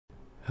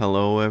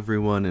Hello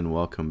everyone and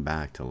welcome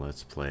back to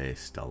Let's Play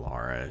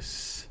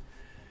Stellaris.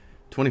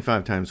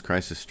 25 times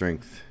Crisis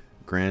Strength,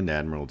 Grand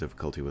Admiral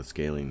difficulty with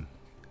scaling,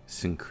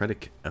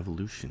 Syncretic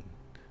Evolution.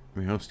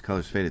 I'm your host,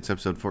 Colors Fade. It's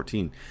episode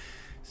 14.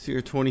 Seer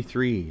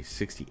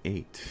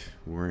 2368.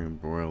 We're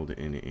embroiled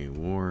in a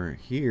war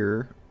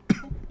here,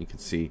 you can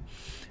see,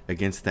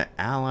 against the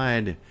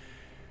allied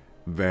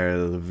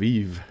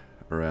Lviv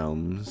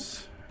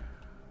realms.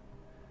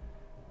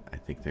 I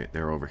think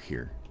they're over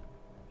here.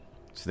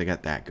 So they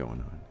got that going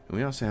on. And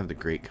we also have the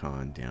Great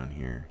Khan down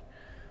here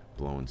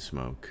blowing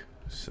smoke.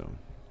 So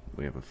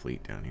we have a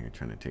fleet down here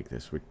trying to take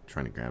this. We're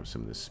trying to grab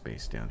some of this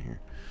space down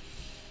here.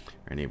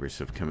 Our neighbors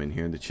have come in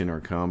here, the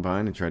Chinnor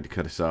Combine, and tried to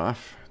cut us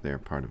off. They're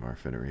part of our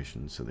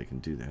federation, so they can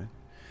do that.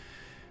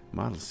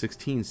 Model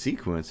 16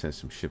 Sequence has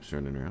some ships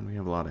running around. We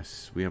have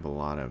a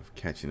lot of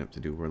catching up to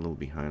do. We're a little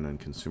behind on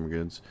consumer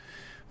goods.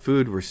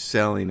 Food we're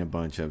selling a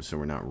bunch of, so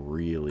we're not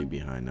really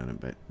behind on it,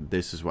 but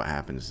this is what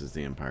happens as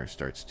the empire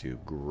starts to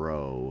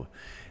grow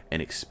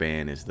and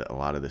expand, is that a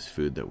lot of this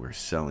food that we're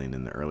selling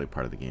in the early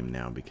part of the game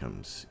now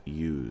becomes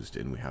used,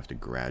 and we have to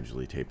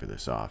gradually taper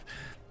this off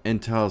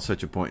until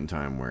such a point in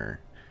time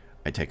where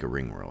I take a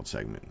ring world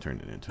segment and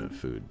turn it into a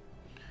food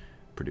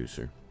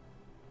producer.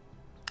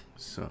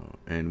 So,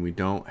 and we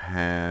don't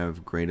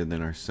have greater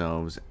than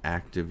ourselves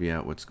active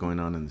yet. What's going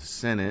on in the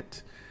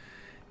Senate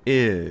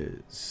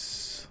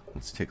is,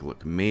 let's take a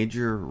look.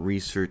 Major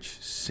research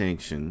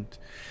sanctioned.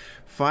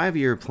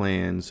 5-year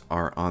plans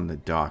are on the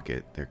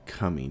docket. They're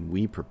coming.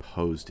 We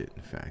proposed it,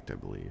 in fact, I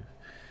believe.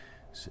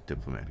 It's a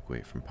diplomatic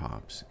wait from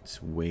Pops.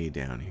 It's way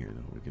down here,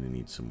 though. We're going to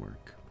need some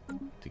work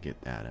to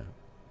get that up.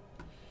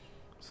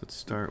 So let's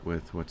start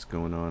with what's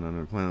going on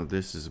our planet.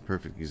 This is a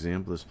perfect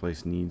example. This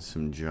place needs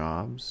some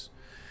jobs.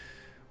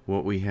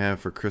 What we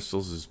have for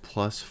crystals is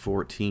plus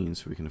 14,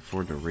 so we can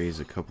afford to raise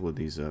a couple of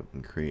these up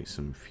and create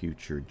some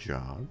future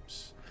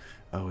jobs.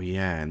 Oh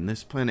yeah, and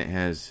this planet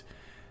has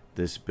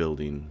this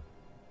building.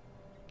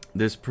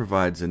 This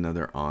provides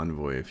another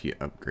envoy if you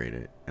upgrade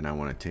it, and I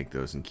want to take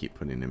those and keep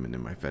putting them into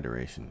my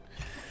federation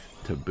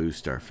to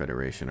boost our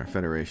federation. Our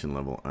federation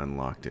level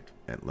unlocked it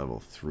at level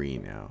 3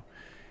 now,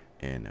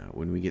 and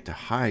when we get to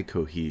high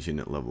cohesion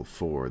at level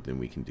 4, then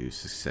we can do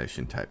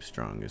succession type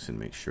strongest and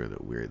make sure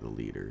that we're the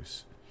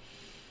leaders.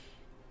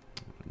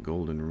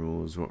 Golden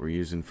rule is what we're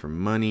using for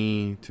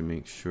money to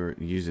make sure,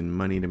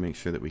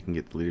 that we can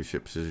get the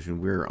leadership position.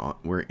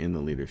 We're in the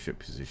leadership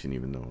position,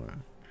 even though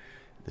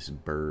this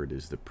bird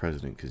is the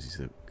president, because he's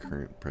the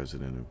current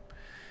president of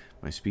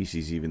my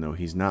species, even though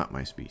he's not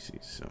my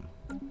species. So,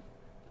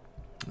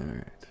 all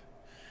right,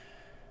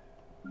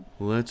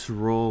 let's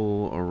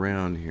roll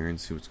around here and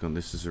see what's going on.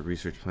 This is a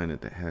research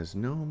planet that has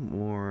no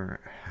more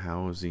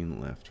housing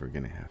left. We're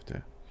gonna have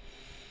to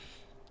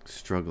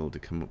struggle to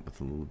come up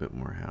with a little bit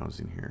more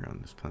housing here on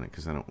this planet,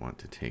 because I don't want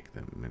to take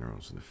the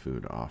minerals and the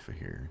food off of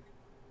here.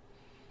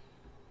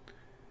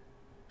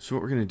 So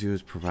what we're going to do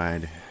is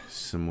provide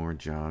some more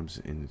jobs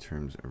in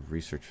terms of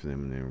research for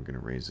them, and then we're going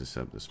to raise this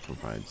up. This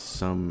provides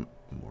some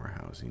more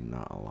housing,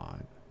 not a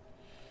lot.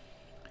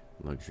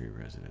 Luxury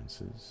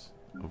residences.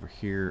 Over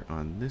here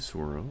on this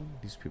world,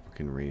 these people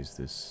can raise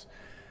this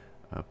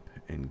up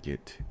and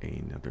get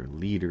another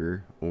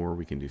leader, or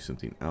we can do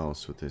something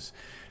else with this.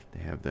 They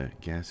have the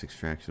gas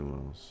extraction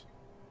wells,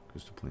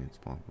 crystal plants,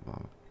 blah blah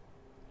blah.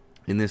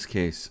 In this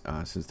case,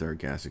 since there are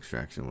gas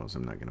extraction wells,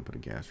 I'm not going to put a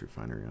gas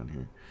refinery on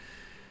here,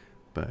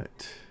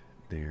 but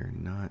they're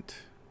not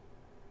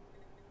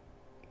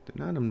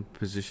in a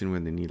position where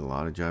they need a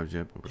lot of jobs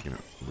yet, but we're going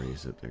to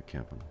raise up their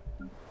capital.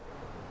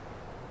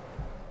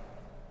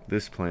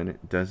 This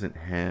planet doesn't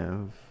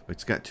have,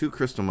 it's got 2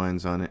 crystal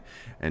mines on it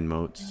and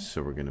moats,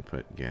 so we're going to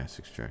put gas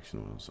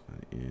extraction wells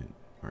on it,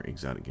 or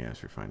exotic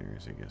gas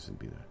refineries, I guess would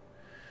be the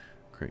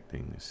correct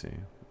thing to say.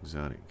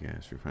 Exotic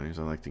gas refineries.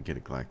 I like to get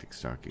a galactic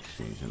stock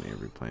exchange on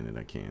every planet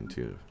I can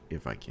too,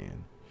 if I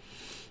can.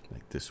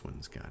 Like this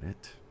one's got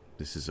it.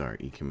 This is our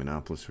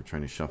Ecumenopolis. We're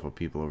trying to shuffle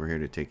people over here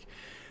to take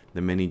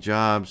the many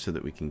jobs so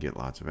that we can get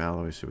lots of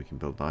alloys, so we can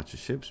build lots of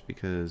ships,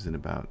 because in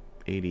about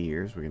 80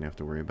 years we're going to have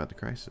to worry about the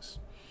crisis.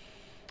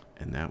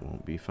 And that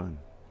won't be fun.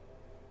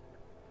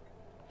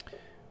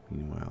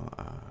 Meanwhile,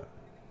 I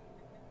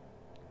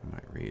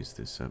might raise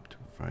this up to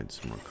provide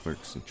some more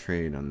clerks and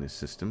trade on this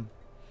system.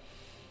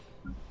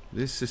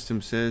 This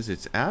system says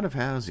it's out of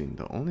housing.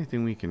 The only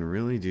thing we can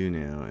really do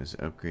now is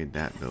upgrade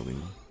that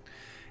building.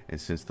 And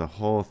since the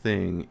whole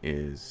thing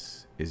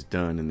is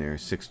done and there are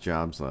 6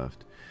 jobs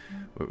left,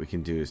 what we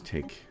can do is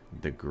take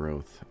the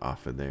growth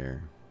off of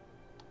there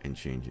and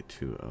change it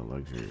to a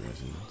luxury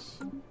residence.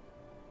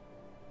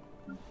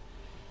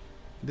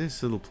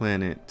 This little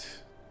planet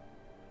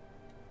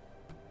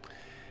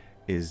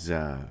is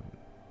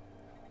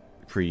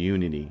for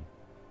Unity.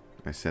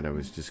 I said I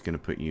was just going to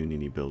put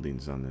Unity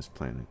buildings on this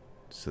planet,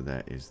 so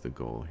that is the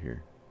goal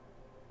here.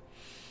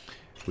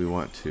 We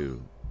want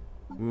to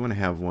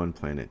have one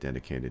planet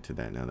dedicated to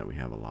that now that we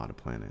have a lot of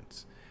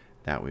planets.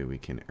 That way we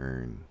can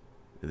earn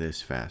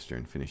this faster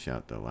and finish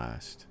out the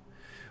last.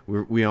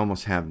 We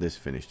almost have this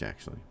finished,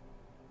 actually.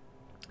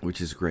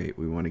 which is great.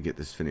 We want to get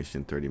this finished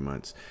in 30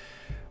 months.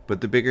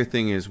 But the bigger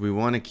thing is we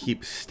want to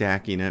keep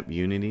stacking up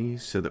Unity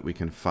so that we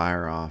can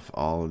fire off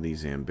all of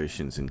these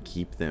ambitions and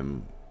keep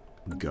them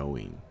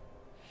going.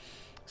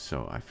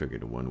 So I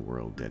figured one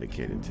world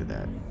dedicated to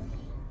that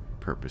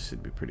purpose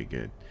would be pretty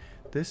good.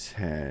 This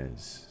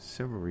has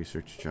several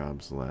research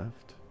jobs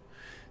left.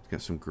 It's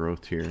got some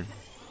growth here.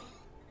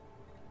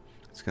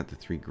 It's got the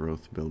 3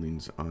 growth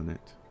buildings on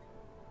it.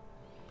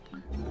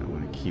 I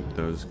want to keep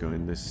those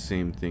going. This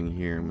same thing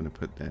here, I'm going to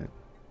put that.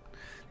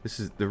 This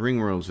is the ring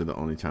worlds are the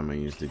only time I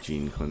use the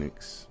gene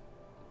clinics.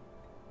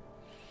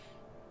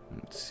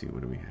 Let's see,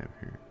 what do we have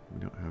here?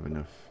 We don't have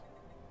enough.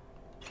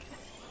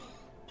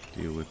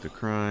 Deal with the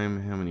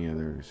crime. How many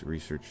other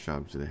research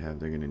jobs do they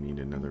have? They're going to need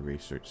another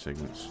research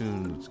segment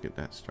soon. Let's get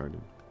that started.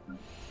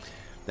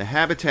 The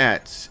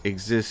habitats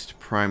exist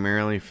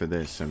primarily for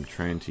this. I'm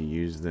trying to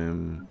use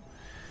them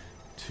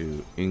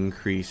to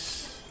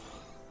increase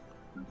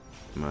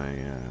my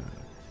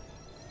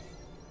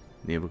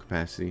naval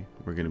capacity.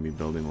 We're going to be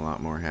building a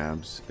lot more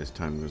habs as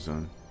time goes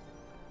on.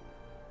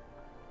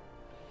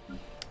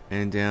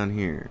 And down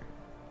here,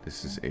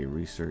 this is a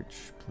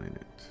research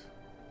planet.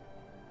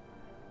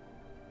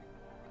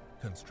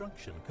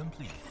 Construction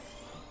complete.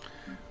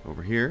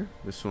 Over here,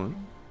 this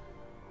one,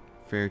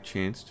 fair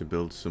chance to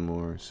build some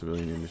more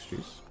civilian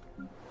industries.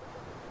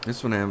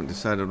 This one I haven't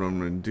decided what I'm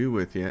going to do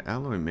with yet.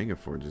 Alloy mega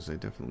forges, I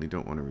definitely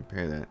don't want to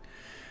repair that,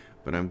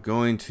 but I'm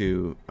going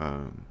to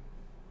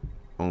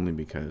only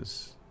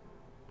because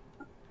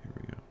here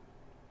we go.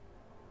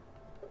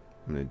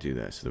 I'm going to do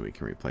that so that we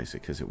can replace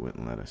it because it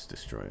wouldn't let us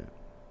destroy it.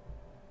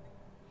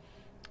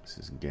 This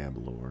is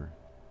Gablor,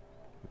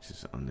 which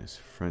is on this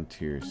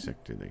frontier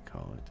sector, they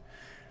call it.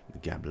 The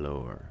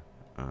Gablor.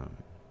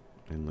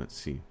 And let's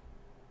see.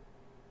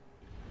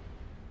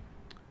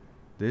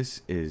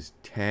 This is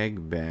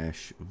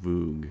Tagbash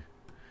Voog,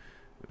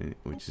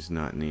 which is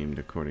not named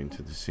according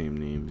to the same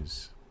name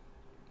as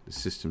the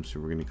system, so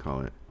we're going to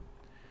call it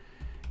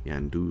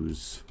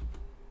Yanduz.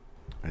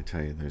 I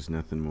tell you, there's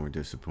nothing more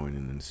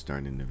disappointing than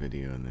starting the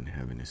video and then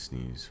having a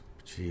sneeze.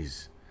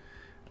 Jeez.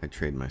 I'd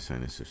trade my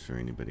sinuses for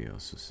anybody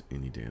else's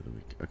any day of the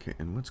week. Okay,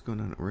 and what's going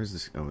on? Where is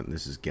this? Oh, and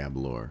this is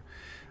Gablor.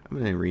 I'm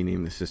going to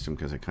rename the system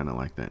because I kind of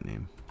like that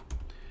name.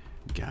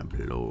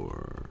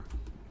 Gablor.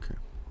 Okay.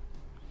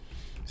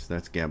 So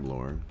that's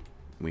Gablor.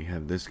 We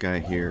have this guy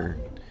here.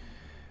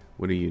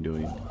 What are you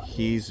doing?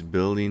 He's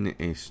building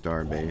a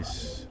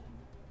starbase.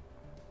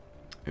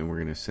 And we're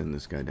going to send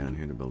this guy down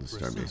here to build a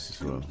starbase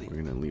as well.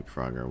 We're going to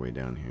leapfrog our way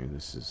down here.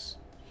 This is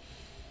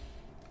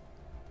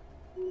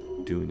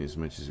doing as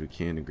much as we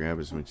can to grab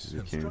as much as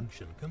we can.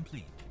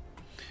 Complete.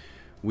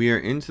 We are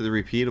into the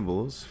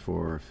repeatables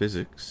for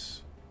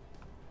physics,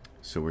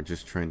 so we're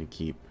just trying to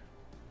keep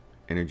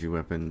energy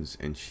weapons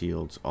and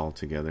shields all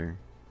together.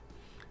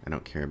 I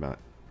don't care about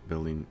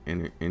building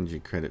energy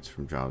credits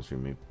from jobs. We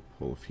may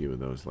pull a few of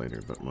those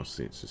later, but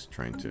mostly it's just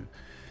trying to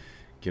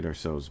get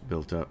ourselves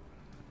built up.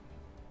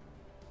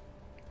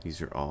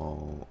 These are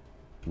all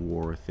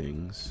war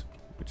things,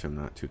 which I'm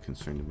not too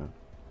concerned about.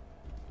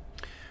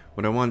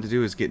 What I wanted to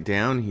do is get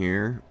down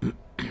here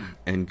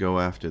and go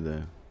after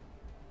these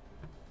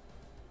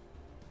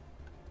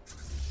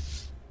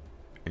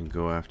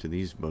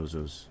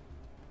bozos.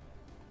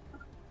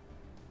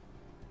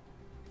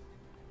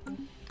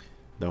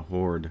 The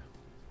Horde.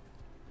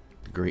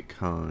 The Great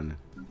Khan.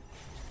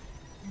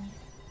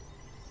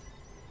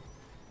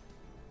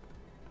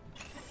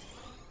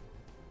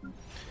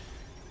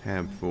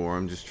 Hab 4.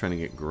 I'm just trying to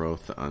get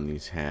growth on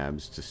these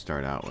habs to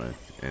start out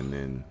with, and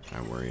then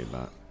I worry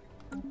about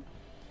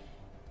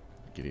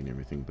getting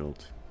everything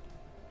built.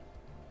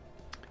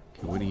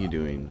 Okay, what are you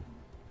doing?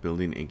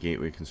 Building a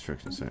gateway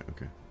construction site.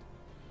 Okay.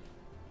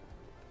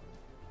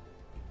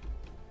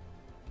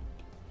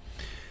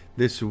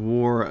 This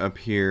war up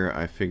here,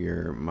 I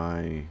figure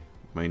my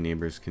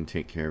neighbors can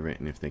take care of it,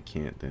 and if they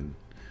can't, then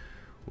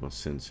we'll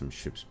send some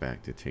ships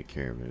back to take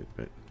care of it.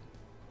 But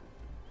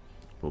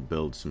we'll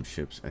build some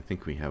ships. I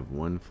think we have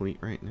 1 fleet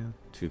right now.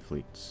 2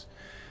 fleets.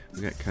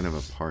 We got kind of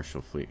a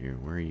partial fleet here.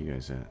 Where are you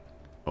guys at?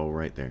 Oh,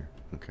 right there.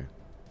 Okay.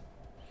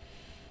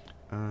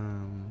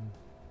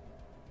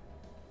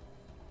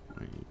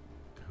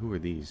 Who are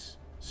these?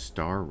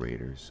 Star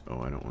Raiders.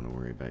 Oh, I don't want to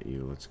worry about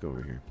you. Let's go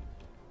over here.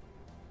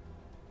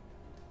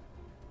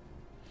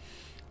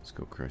 Let's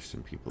go crush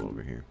some people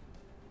over here.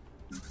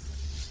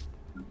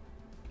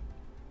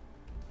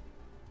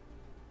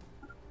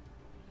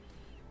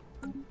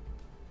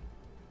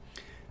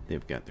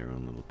 They've got their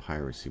own little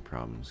piracy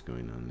problems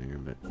going on there,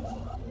 but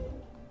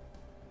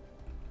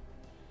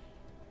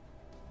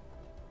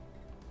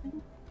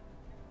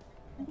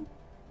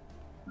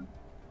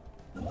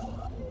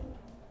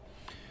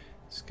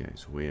this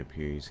guy's way up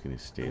here. He's gonna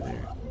stay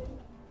there.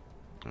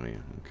 Oh yeah,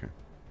 okay.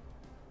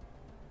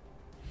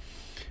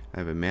 I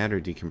have a matter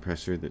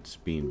decompressor that's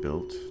being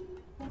built.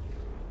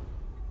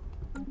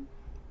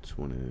 It's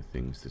one of the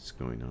things that's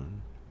going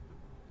on.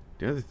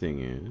 The other thing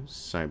is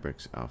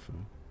Cybrex Alpha.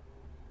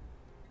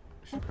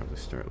 Should probably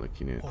start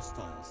looking at.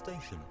 Hostile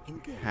station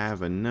engaged.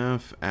 Have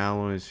enough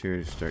alloys here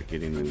to start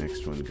getting the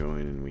next one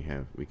going, and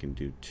we can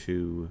do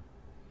 2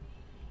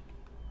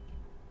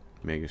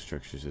 mega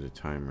structures at a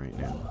time right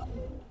now.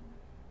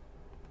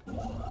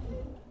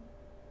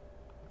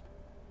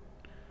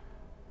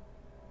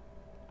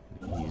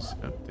 And he's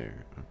up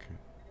there. Okay.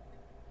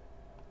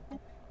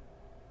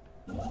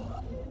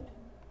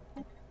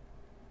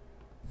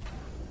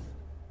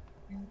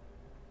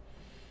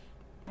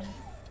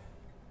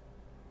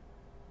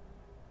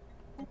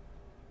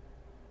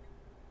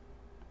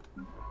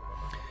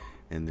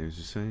 And there's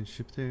a science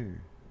ship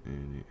there,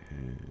 and it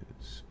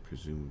has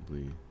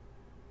presumably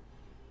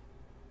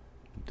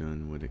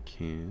done what it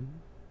can.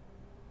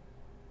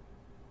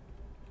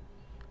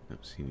 Not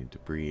seeing any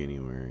debris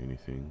anywhere or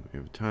anything. We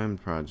have a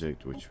timed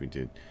project, which we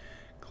did.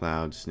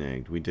 Cloud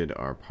snagged. We did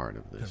our part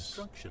of this.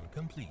 Construction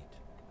complete.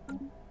 Why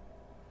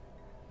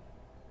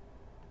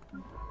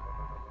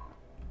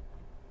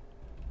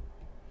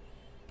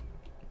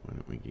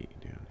don't we get you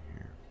down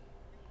here?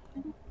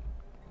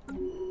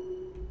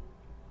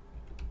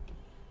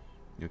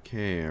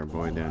 Okay, our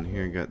boy down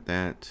here got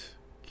that.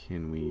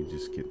 Can we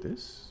just get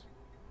this?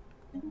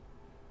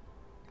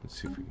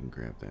 Let's see if we can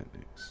grab that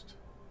next.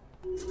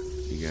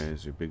 You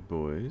guys are big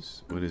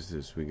boys. What is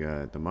this? We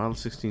got the Model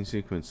 16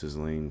 sequence is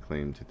laying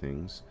claim to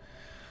things.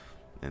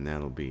 And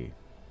that'll be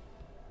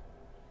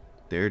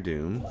their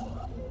doom.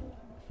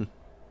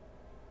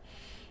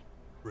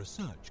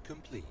 Research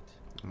complete.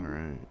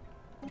 Alright.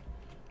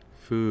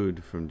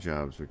 Food from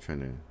jobs. We're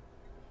trying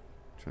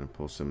to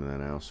pull some of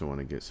that. I also want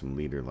to get some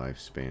leader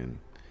lifespan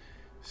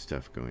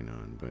stuff going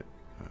on, but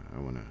I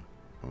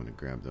wanna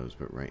grab those.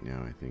 But right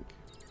now, I think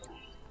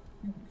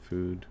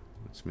food.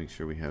 Let's make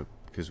sure we have,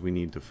 because we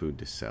need the food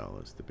to sell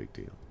is the big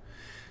deal.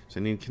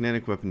 So I need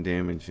kinetic weapon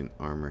damage and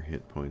armor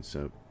hit points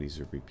up. These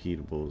are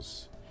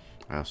repeatables.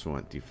 I also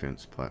want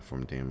defense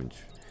platform damage,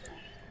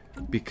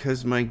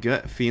 because my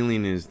gut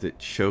feeling is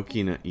that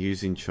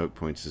using choke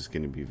points is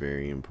going to be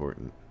very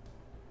important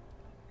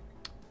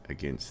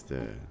against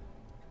the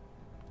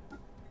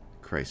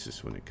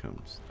crisis when it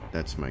comes.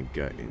 That's my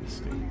gut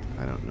instinct.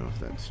 I don't know if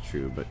that's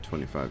true, but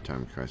 25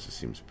 time crisis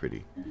seems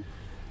pretty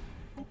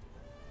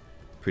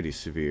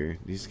severe.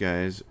 These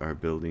guys are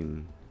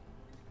building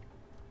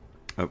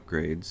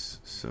upgrades,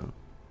 so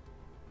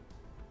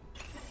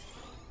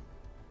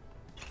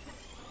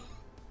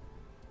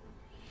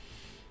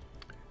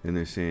and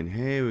they're saying,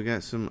 hey, we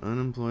got some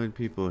unemployed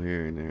people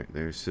here in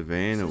their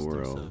Savannah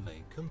world.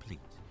 Survey complete.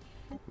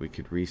 We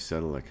could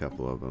resettle a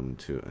couple of them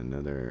to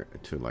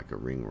like a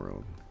ring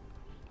world.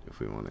 If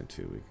we wanted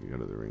to, we could go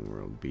to the ring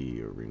world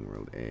B or ring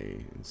world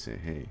A and say,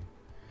 hey,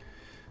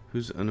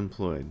 who's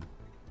unemployed?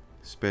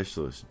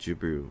 Specialist,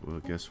 Jibru. Well,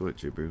 guess what,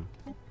 Jibru?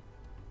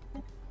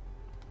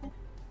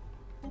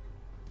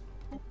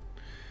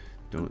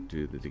 Don't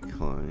do the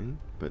decline,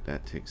 but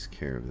that takes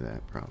care of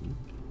that problem.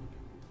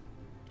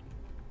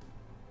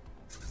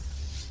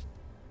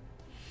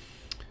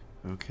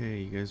 Okay,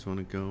 you guys want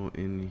to go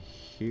in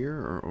here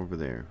or over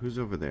there? Who's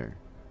over there?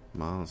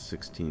 Model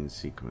 16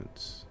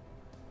 sequence.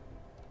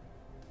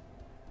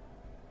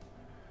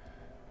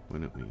 Why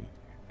don't we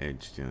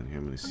edge down here?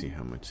 I'm going to see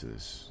how much of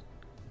this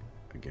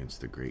against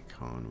the Great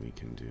Khan we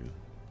can do.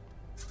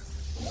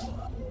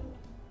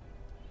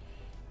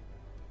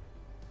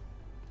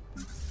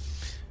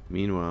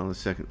 Meanwhile, the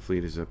second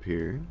fleet is up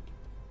here.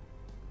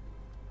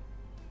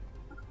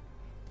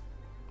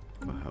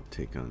 We'll help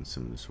take on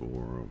some of this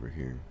war over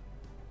here.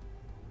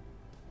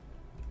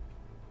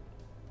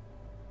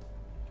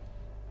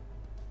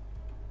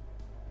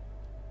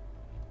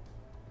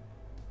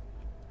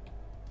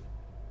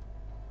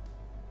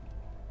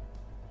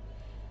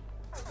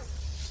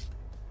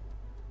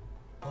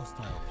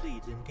 Hostile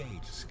fleet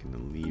engaged. Just gonna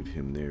leave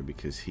him there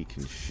because he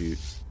can shoot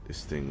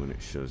this thing when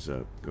it shows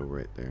up. Go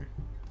right there.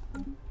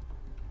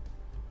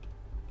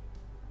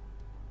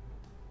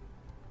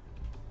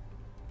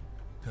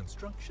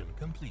 Construction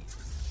complete.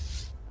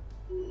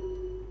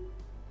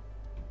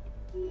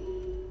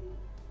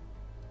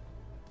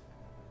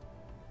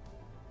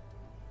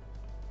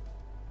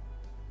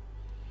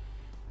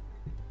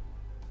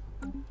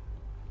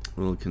 A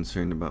little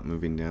concerned about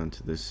moving down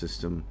to this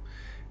system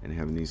and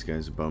having these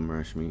guys bum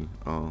rush me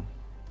all.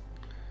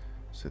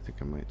 So I think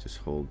I might just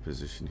hold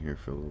position here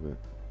for a little bit,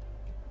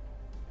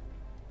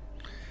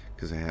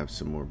 because I have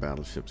some more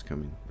battleships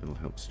coming. It'll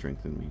help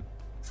strengthen me.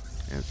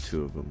 I have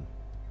 2 of them.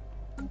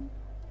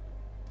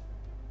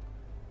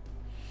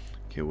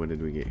 Okay, what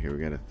did we get here? We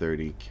got a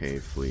 30k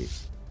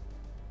fleet.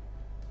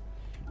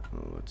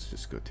 Oh, let's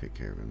just go take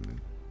care of him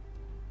then.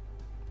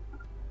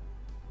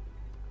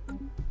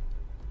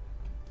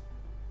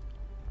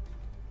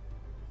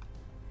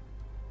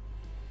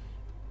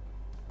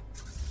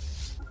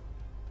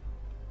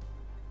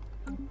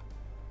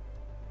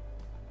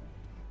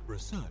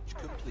 Research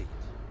complete.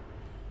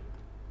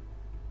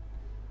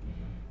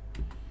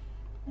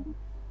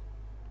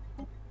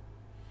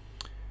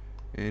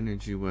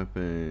 Energy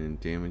weapon,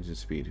 damage and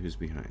speed. Who's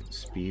behind?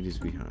 Speed is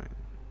behind.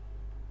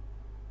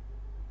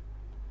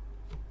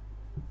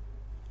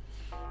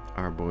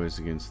 Our boys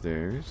against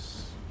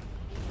theirs.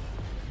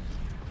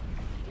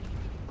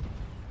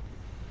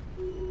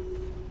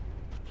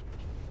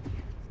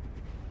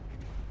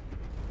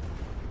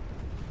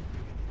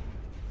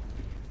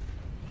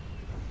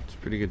 It's a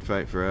pretty good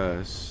fight for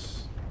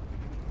us.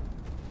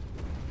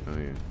 Oh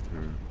yeah,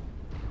 we're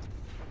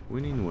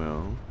winning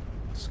well.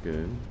 That's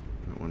good.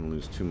 Don't want to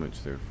lose too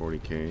much there.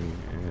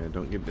 40k.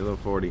 Don't get below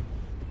 40.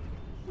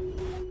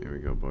 There we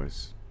go,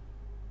 boys.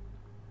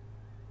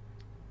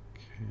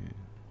 Okay.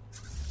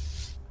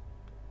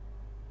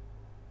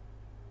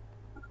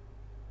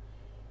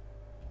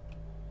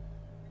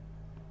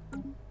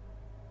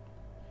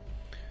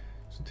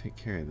 So take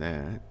care of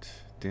that.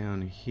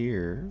 Down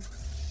here,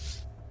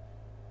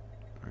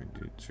 our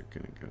dudes are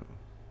gonna go.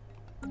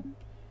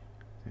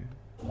 There.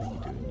 What are you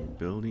doing? You're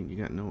building? You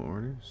got no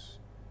orders?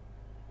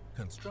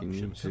 Can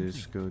you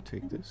just go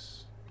take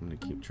this? I'm gonna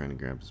keep trying to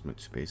grab as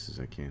much space as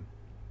I can.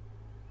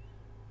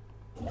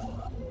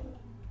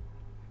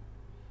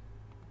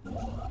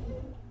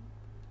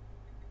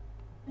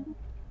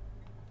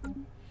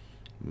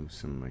 Move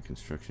some of my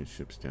construction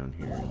ships down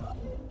here and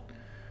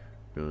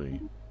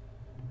really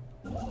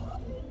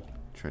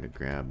try to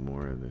grab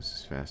more of this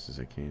as fast as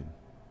I can.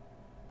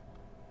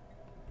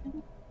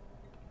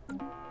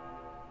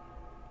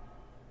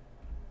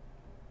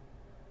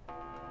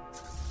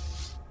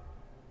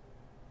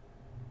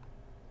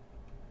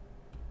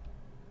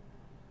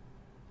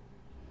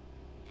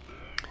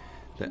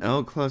 The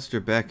L cluster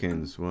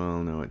beckons.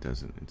 Well, no, it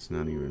doesn't. It's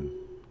not even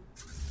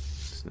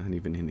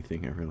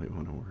anything I really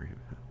want to worry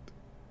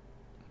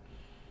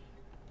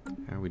about.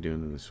 How are we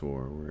doing in this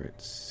war? We're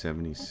at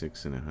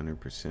 76 and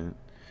 100%.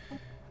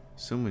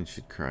 Someone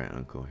should cry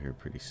uncle here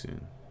pretty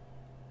soon.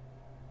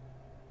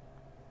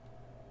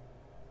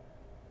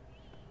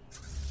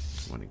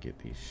 I want to get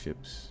these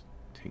ships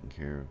taken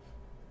care of.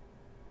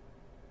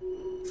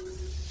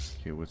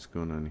 Okay, what's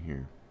going on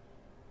here?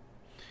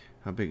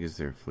 How big is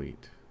their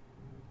fleet?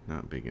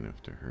 Not big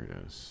enough to hurt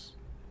us.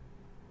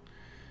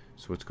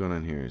 So what's going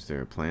on here? Is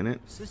there a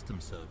planet?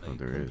 System survey Oh,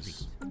 there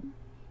is.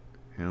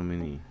 How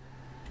many?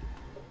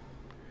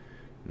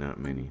 Not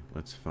many.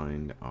 Let's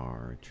find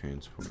our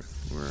transport.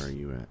 Where are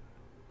you at?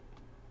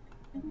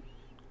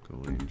 Go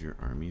land your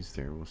armies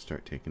there. We'll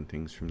start taking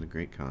things from the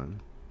Great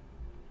Khan.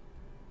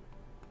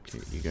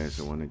 Okay, you guys,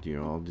 I wanted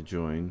you all to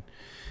join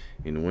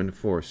in one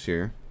force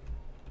here.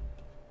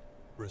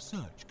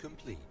 Research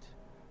complete.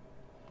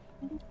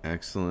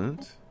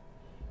 Excellent.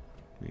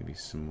 Maybe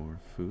some more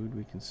food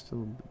we can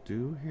still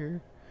do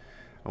here.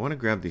 I want to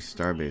grab these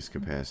starbase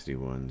capacity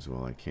ones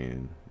while I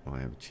can, while I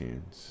have a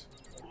chance.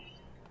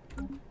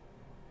 Come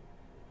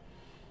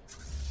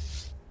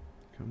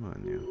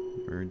on now.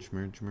 Merge,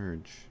 merge,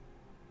 merge.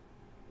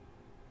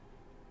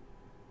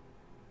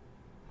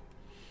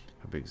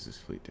 How big is this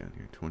fleet down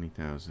here?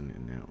 20,000,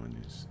 and that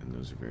one is, and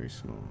those are very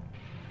small.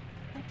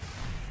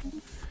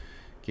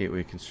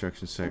 Gateway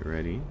construction site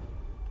ready.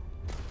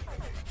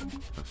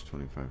 Plus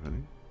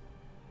 2,500.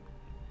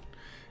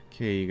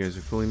 Okay, you guys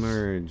are fully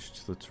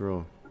merged. Let's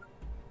roll.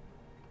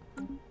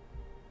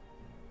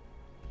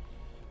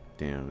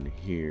 Down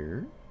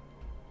here.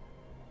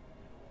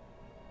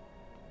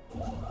 I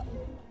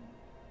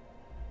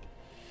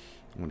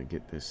want to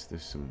get this.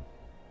 There's some.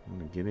 I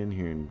want to get in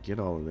here and get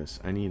all of this.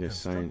 I need a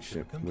science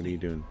ship. What are you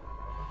doing?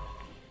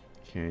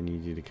 Okay, I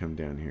need you to come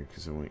down here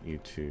because I want you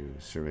to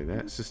survey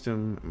that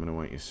system. I'm going to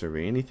want you to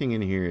survey anything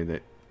in here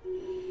that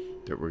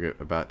we're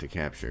about to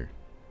capture.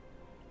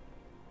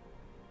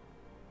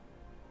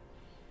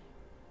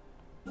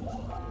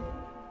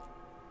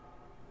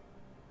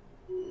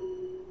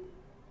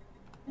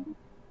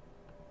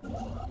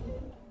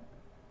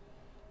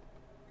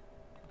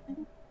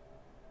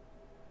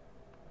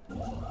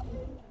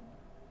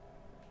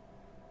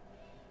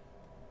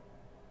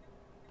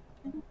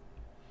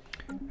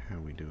 How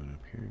are we doing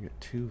up here? We got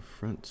two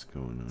fronts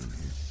going on here.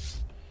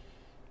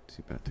 Is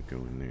he about to go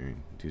in there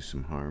and do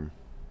some harm?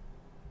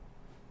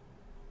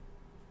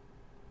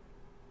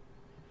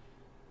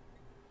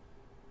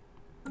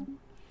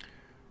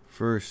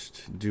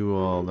 First, do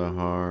all the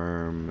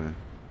harm.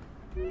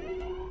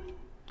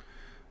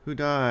 Who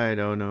died?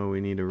 Oh no,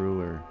 we need a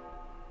ruler.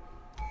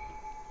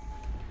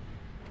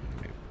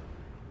 Okay.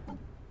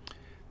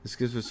 This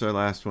gives us our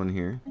last one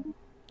here.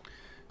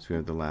 So we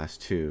have the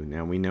last two.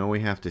 Now we know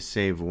we have to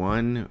save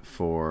one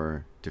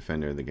for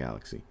Defender of the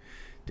Galaxy.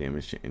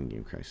 Damage to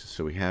in-game crisis.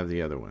 So we have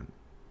the other one.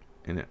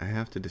 And I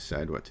have to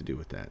decide what to do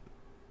with that.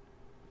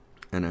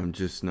 And I'm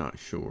just not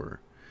sure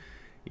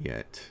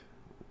yet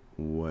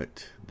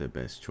what the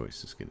best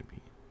choice is going to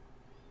be.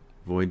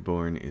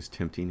 Voidborn is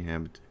tempting.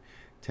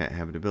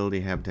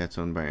 Habitability. Habitats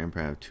owned by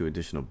Emperor have 2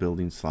 additional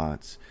building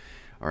slots.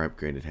 Our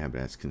upgraded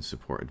habitats can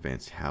support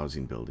advanced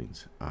housing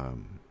buildings.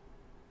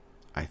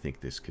 I think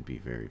this could be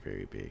very,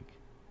 very big.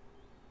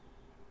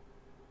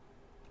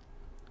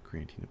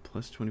 Granting a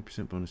plus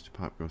 20% bonus to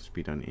pop growth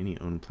speed on any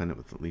owned planet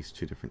with at least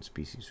 2 different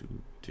species.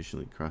 Ooh,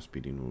 additionally,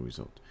 crossbreeding will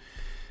result.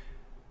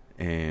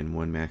 And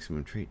 1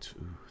 maximum traits.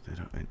 Ooh, that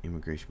an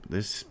immigration.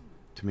 This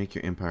to make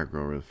your empire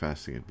grow really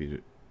fast. It would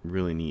be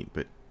really neat.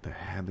 But the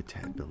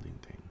habitat building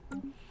thing.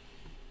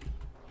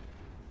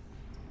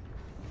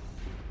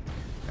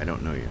 I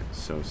don't know yet.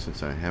 So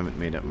since I haven't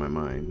made up my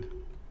mind,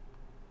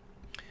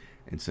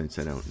 and since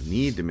I don't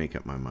need to make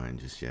up my mind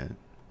just yet.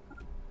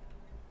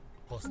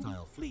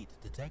 Hostile fleet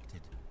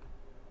detected.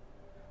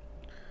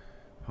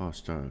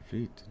 Hostile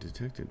fleet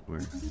detected. Where?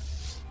 Right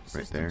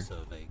System there.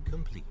 survey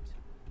complete.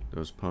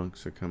 Those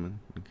punks are coming.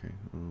 Okay,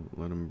 well,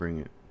 let them bring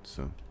it.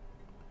 So.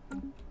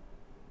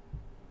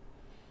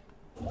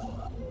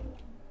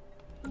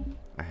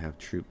 I have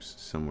troops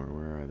somewhere.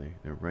 Where are they?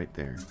 They're right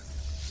there.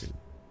 Okay,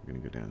 we're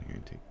gonna go down here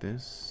and take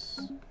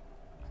this.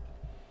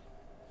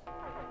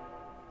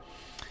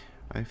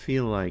 I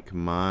feel like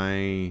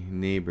my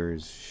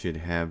neighbors should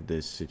have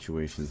this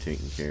situation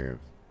taken care of.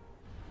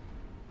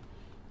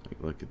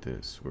 Like, look at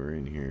this. We're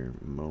in here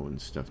mowing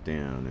stuff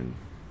down, and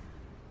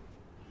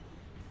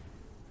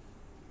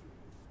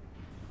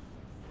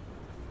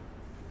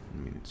I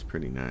mean, it's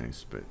pretty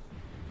nice, but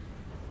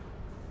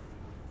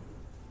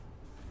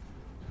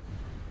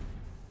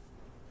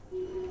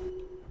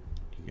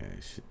you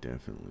guys should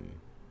definitely.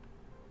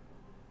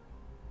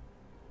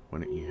 Why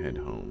don't you head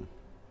home?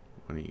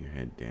 Why don't you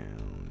head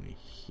down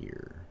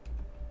here?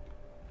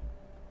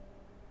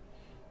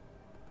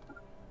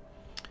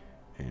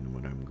 And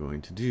what I'm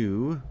going to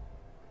do,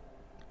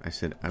 I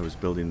said I was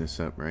building this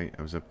up, right?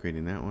 I was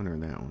upgrading that one or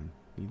that one.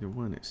 Either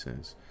one, it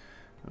says.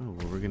 Oh,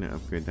 well, we're going to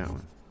upgrade that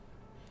one.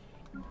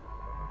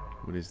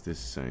 What is this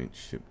science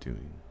ship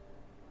doing?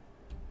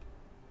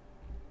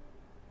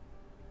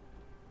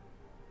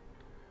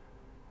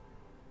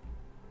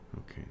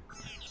 Okay.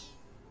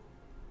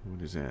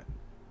 What is that?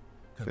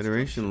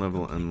 Federation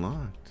level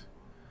unlocked.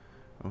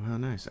 Oh, how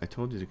nice. I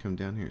told you to come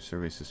down here.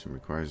 Survey system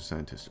requires a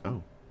scientist.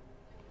 Oh.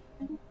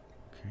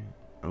 Okay.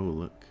 Oh,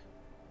 look.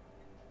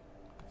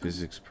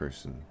 Physics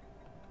person.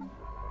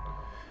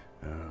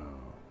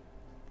 Oh.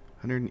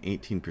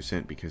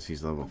 118% because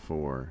he's level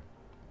 4.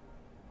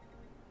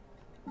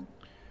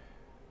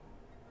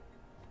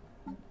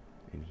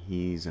 And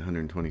he's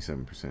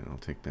 127%. I'll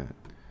take that.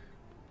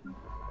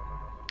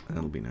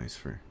 That'll be nice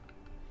for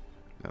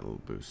that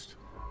little boost.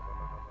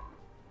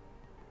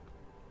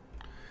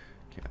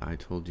 Okay, I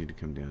told you to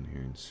come down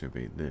here and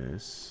survey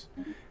this.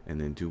 And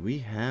then, do we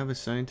have a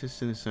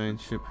scientist in a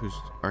science ship who's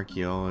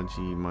archaeology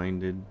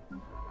minded?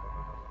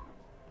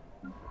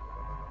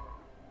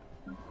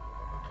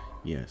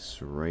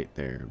 Yes, right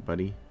there,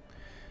 buddy.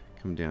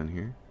 Come down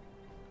here.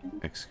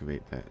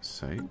 Excavate that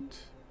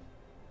site.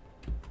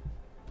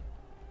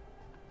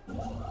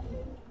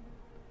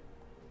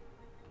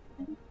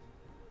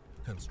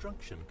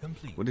 Construction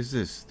complete. What is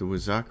this? The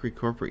Wazakri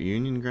Corporate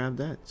Union grabbed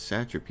that?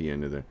 Satrapy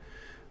under the...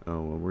 Oh,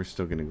 well, we're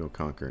still going to go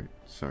conquer it.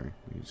 Sorry.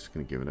 You're just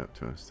going to give it up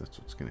to us. That's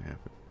what's going to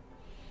happen.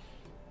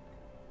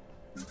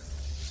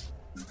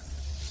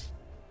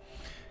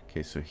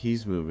 Okay, so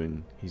he's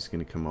moving. He's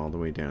going to come all the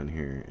way down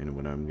here. And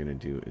what I'm going to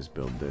do is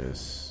build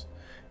this.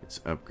 It's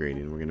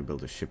upgrading. We're going to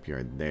build a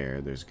shipyard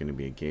there. There's going to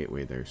be a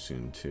gateway there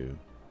soon, too.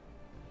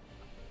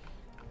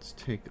 Let's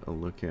take a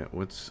look at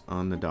what's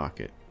on the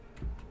docket.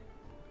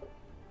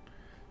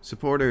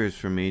 Supporters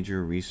for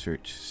major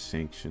research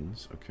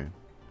sanctions. Okay.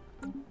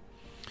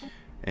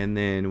 And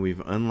then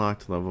we've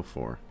unlocked level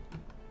 4.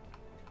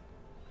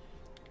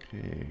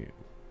 Okay.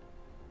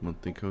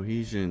 Monthly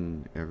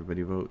cohesion.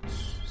 Everybody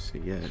votes.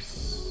 Say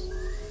yes.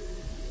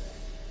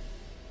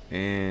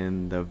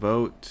 And the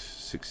vote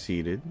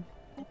succeeded.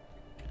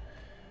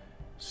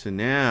 So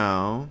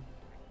now,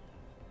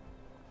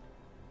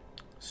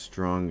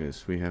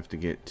 strongest. We have to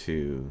get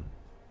to...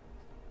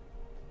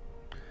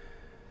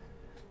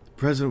 The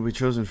president will be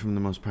chosen from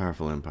the most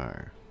powerful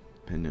empire.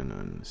 Depending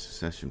on the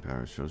secession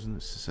powers chosen,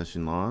 the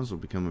secession laws will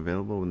become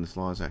available when this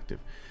law is active.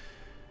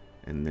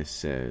 And this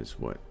says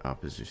what?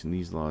 Opposition.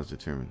 These laws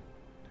determine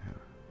how.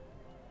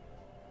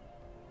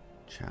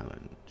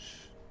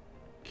 Challenge.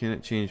 Can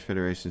it change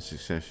Federation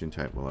succession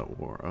type while at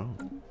war? Oh.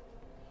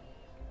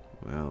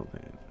 Well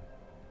then.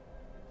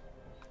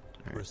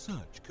 All right.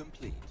 Research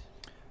complete.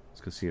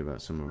 Let's go see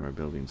about some of our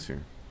buildings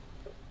here.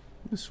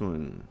 This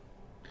one.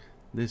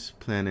 This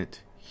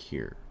planet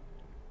here.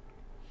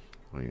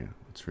 Oh yeah.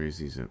 Let's raise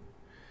these up.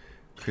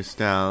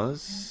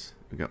 Crystals.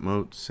 We got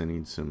moats. I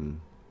need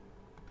some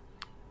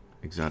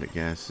exotic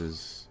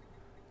gases.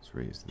 Let's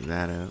raise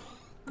that up.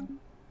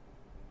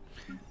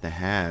 The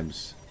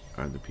Habs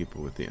are the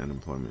people with the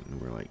unemployment, and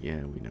we're like,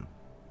 yeah, we know.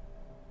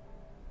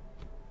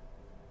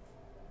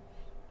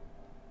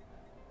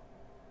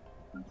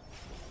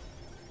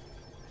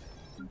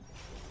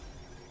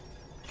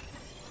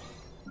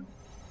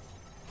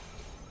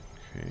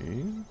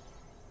 Okay.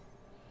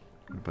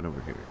 What about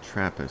over here?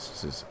 Trappist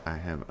says, I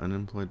have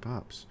unemployed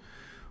pops.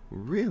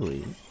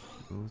 Really?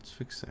 Well, let's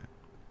fix that.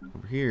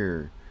 Over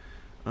here,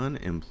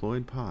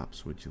 unemployed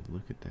pops. Would you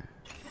look at that?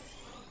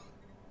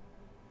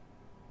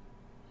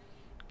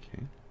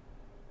 Okay.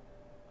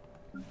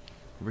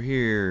 Over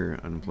here,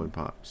 unemployed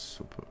pops.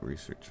 We'll put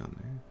research on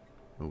there.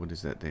 Oh, what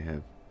is that they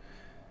have?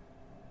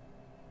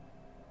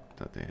 I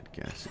thought they had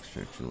gas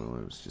extraction. Well,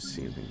 I was just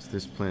seeing things.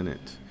 This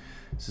planet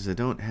says I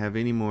don't have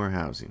any more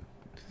housing.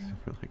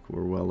 We're like,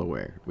 we're well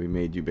aware. We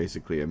made you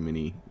basically a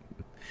mini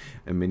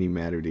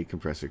matter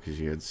decompressor because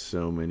you had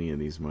so many of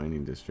these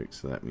mining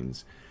districts. So that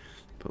means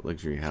put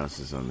luxury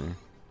houses on there.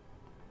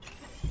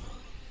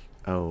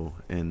 Oh,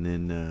 and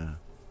then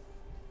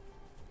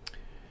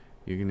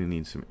you're gonna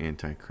need some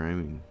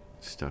anti-criming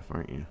stuff,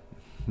 aren't you?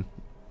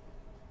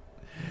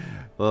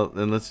 Well,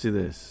 then let's do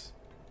this.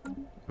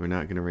 We're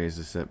not gonna raise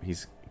this up.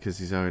 Because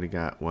he's already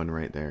got one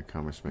right there.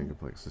 Commerce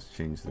Megaplex. Let's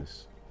change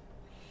this.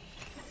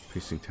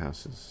 Precinct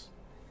houses.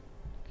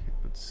 Okay,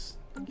 let's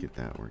get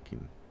that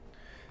working.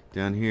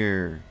 Down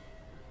here,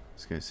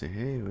 this guy say,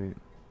 hey, wait.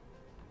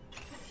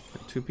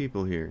 Got 2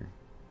 people here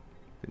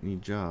that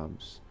need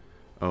jobs.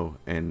 Oh,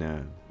 and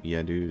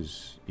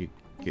Yadus, you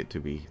get to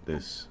be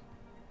this.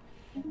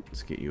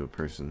 Let's get you a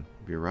person.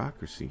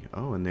 Bureaucracy.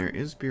 Oh, and there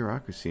is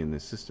bureaucracy in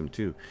this system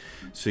too.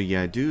 So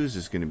Yadus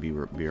is going to be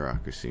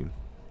bureaucracy.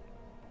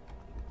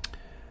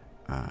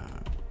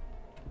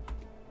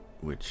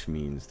 Which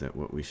means that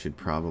what we should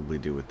probably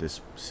do with this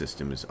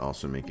system is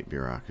also make it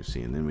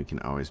bureaucracy, and then we can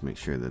always make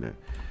sure that a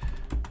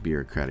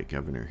bureaucratic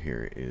governor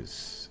here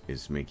is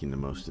making the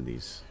most of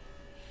these.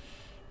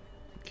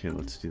 Okay,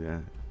 let's do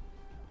that.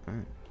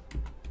 Alright.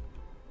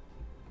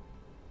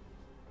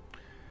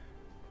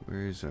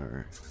 Where's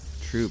our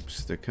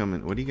troops? They're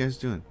coming. What are you guys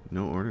doing?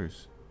 No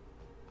orders.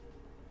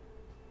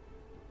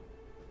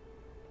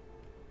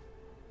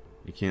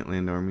 You can't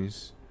land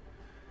armies.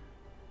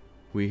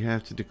 We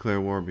have to declare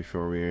war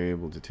before we are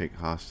able to take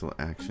hostile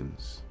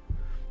actions.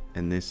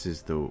 And this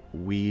is the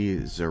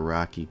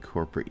Zaraki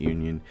Corporate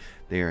Union.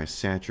 They are a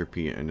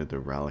satrapy under the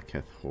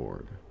Relics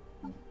Horde.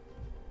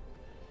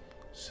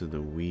 So the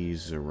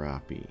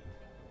Zarapi.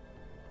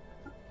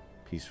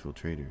 Peaceful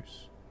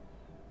traders.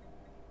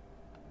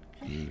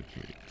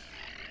 Communicate.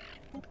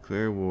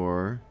 Declare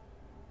war.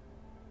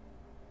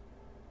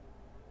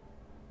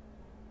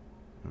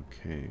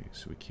 Okay,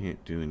 so we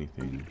can't do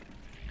anything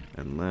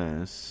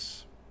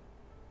unless...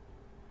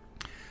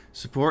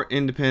 Support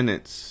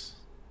independence.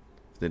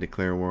 If they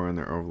declare war on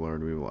their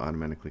overlord, we will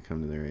automatically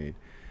come to their aid.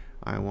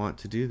 I want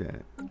to do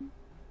that.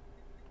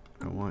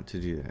 I want to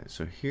do that.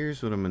 So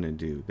here's what I'm going to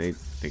do. They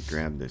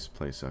grabbed this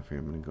place off here.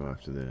 I'm going to go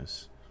after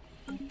this.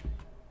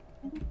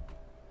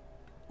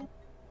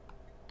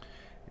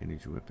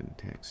 Energy weapon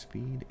attack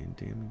speed and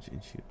damage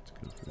and shield. Let's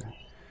go for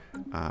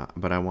that.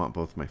 But I want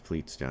both my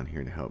fleets down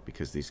here to help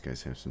because these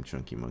guys have some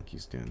chunky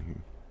monkeys down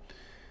here.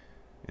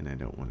 And I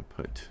don't want to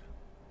put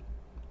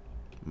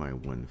my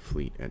one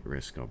fleet at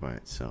risk all by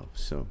itself.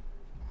 So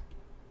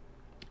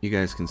you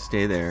guys can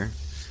stay there.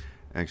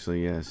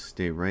 Actually, yes,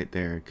 stay right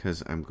there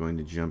because I'm going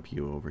to jump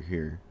you over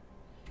here.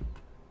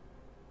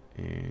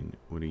 And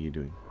what are you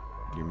doing?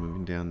 You're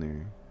moving down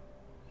there.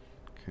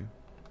 Okay.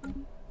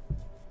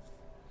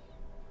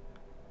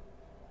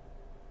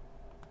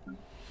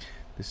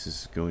 This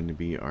is going to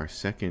be our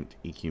second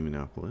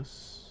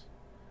Ecumenopolis.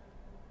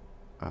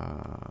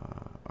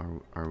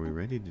 Are we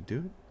ready to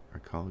do it?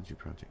 Arcology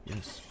project.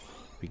 Yes.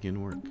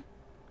 Begin work.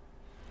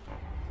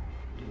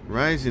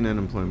 Rising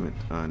unemployment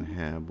on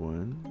HAB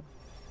 1.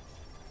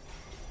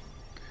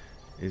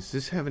 Is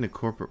this having a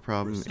corporate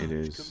problem? Research it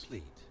is.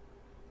 Complete.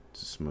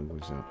 It's a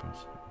smuggler's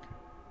outpost.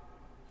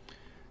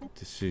 Okay.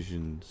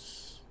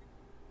 Decisions.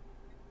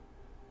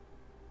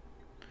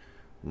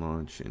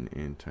 Launch an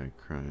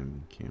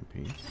anti-crime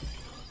campaign.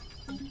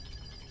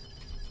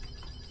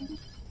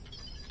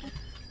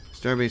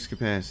 Starbase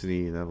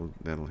capacity.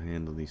 That'll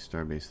handle the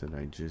starbase that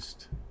I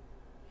just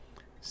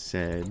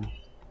said.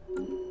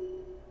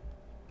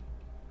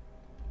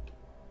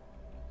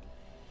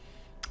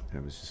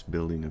 That was just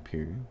building up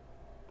here.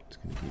 It's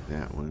going to be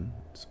that one.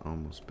 It's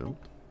almost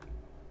built.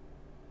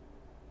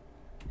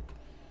 Okay,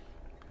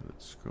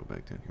 let's scroll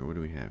back down here. What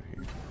do we have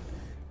here?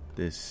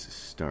 This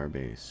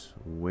starbase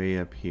way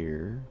up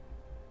here.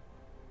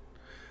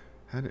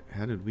 How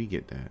did we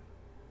get that?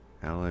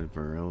 Allied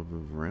Varel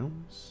of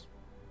Realms?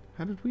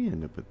 How did we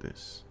end up with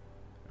this?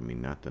 I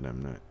mean, not that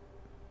I'm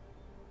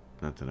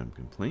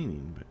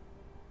complaining, but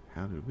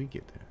how did we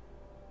get that?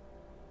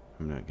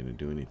 I'm not going to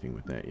do anything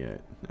with that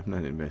yet. I'm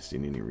not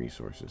investing any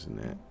resources in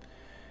that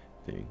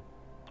thing.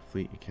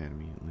 Fleet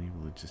Academy,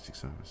 Naval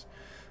Logistics Office.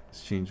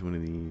 Let's change one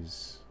of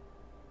these.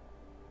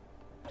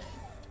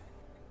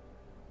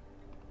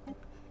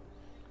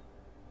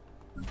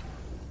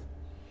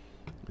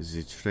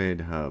 The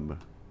trade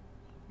hub.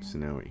 So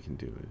now what you can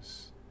do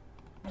is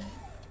a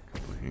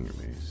couple of hangar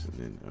bays and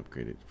then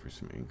upgrade it for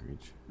some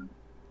anchorage.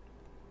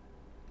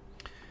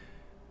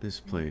 This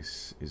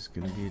place is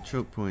going to be a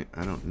choke point.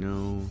 I don't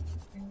know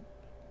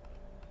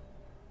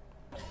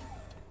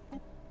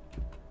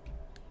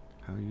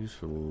how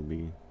useful it will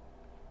be.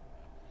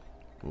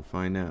 We'll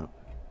find out.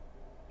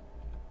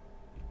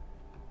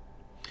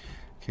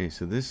 Okay,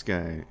 so this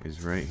guy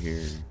is right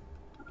here.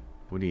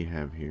 What do you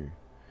have here?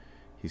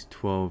 He's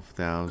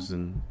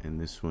 12,000 and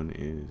this one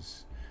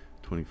is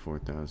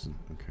 24,000.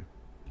 Okay.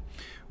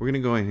 We're going to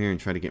go in here and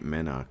try to get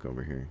Menok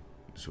over here.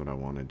 That's what I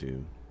want to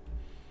do.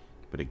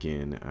 But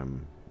again,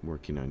 I'm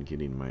working on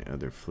getting my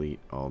other fleet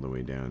all the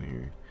way down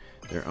here.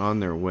 They're on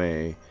their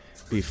way.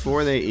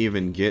 Before they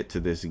even get to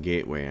this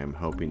gateway, I'm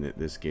hoping that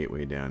this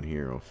gateway down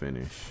here will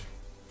finish.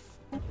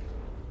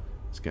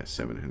 It's got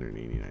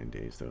 789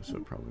 days though, so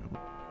it probably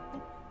won't.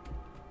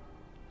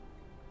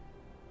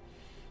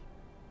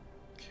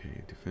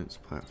 Okay, defense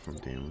platform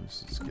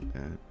damage. Let's get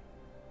that.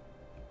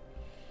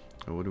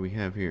 Oh, what do we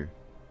have here?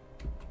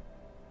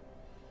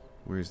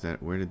 Where's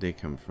that? Where did they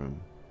come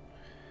from?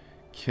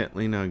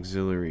 Kettling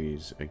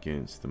auxiliaries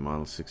against the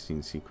Model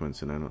 16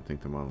 sequence, and I don't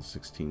think the Model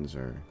 16s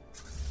are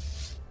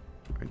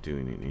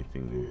doing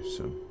anything there,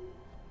 so.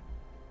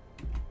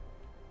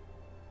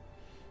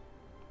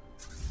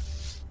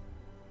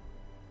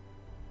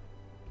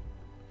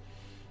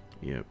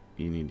 Yep,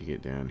 you need to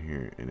get down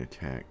here and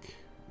attack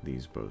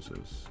these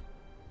bozos.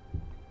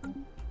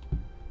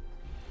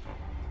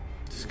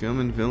 Scum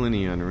and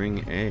villainy on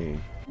ring A.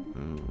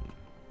 Oh.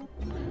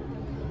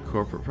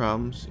 Corporate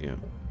problems? Yeah.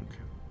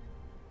 Okay.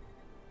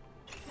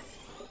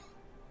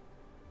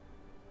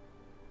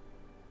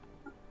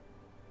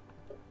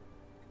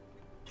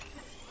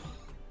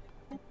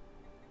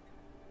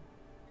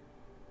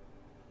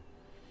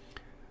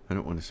 I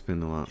don't want to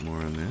spend a lot more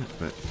on that,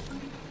 but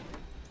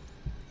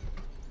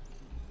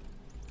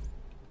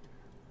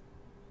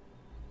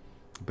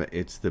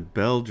it's the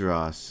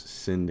Beldros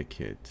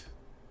Syndicate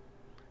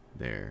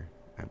there,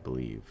 I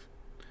believe.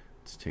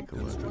 Let's take a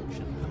look.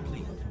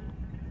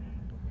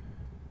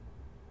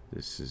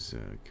 This is,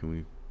 can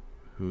we,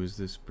 who is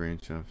this?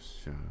 Branch off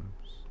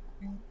jobs.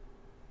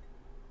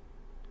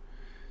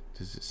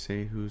 Does it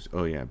say who's,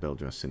 oh yeah,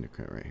 Beldros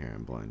Syndicate right here.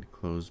 I'm blind.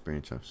 Closed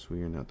branch offs.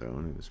 We are not the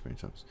owner of this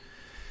branch offs.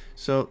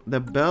 So the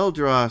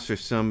Beldros are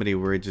somebody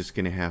we're just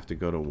going to have to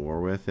go to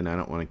war with, and I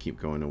don't want to keep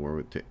going to war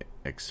with to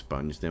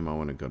expunge them. I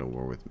want to go to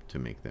war with to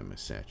make them a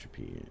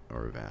satrapy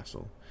or a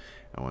vassal.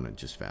 I want to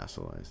just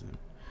vassalize them.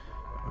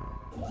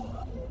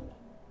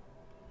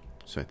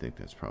 So I think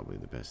that's probably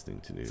the best thing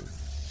to do.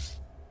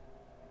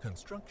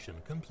 Construction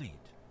complete.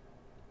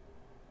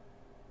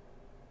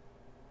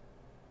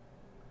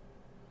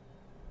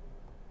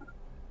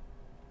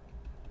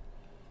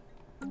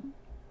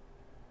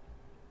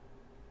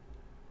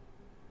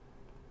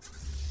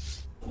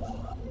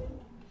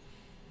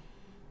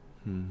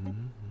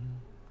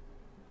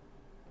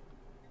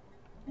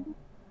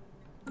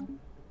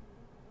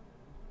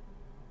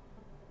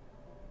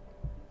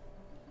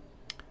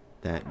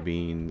 That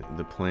being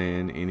the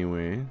plan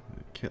anyway.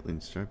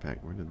 Kettling Star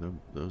Pack, where did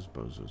those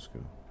bozos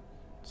go?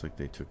 It's like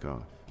they took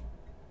off.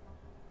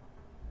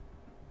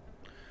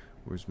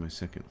 Where's my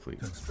second fleet?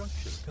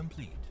 Construction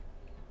complete.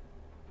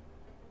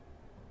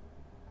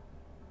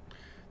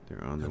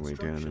 They're on their way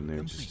down and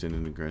they're just in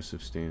an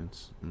aggressive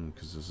stance.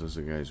 Because those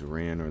other guys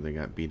ran or they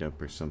got beat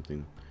up or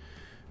something.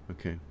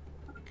 Okay,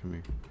 come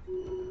here.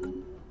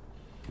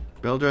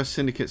 Beldros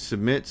Syndicate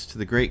submits to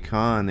the Great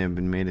Khan. They have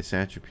been made a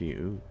satrapy.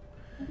 Ooh.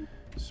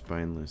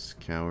 Spineless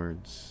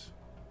cowards.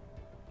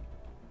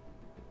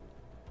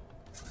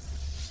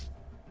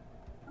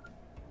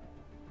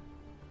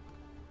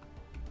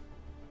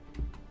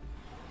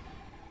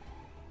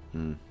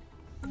 Well,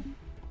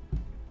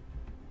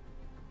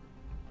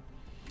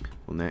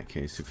 in that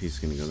case, if he's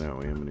going to go that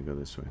way, I'm going to go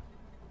this way.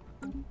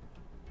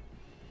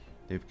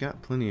 They've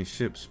got plenty of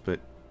ships, but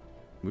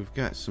we've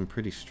got some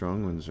pretty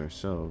strong ones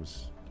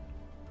ourselves.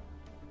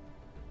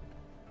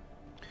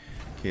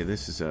 Okay,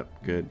 this is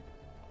up. Good.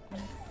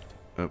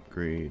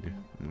 Upgrade,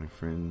 my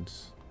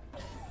friends.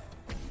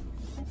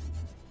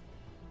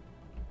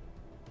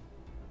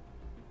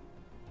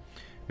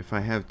 If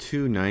I have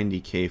two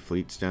 90k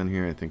fleets down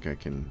here, I think I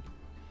can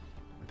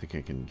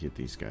get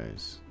these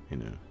guys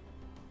in a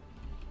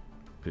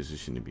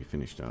position to be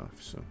finished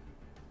off, so.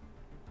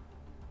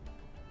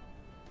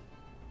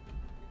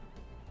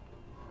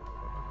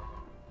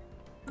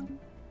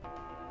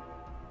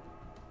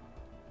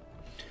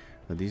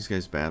 Are these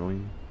guys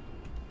battling?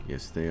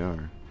 Yes, they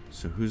are.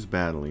 So who's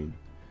battling?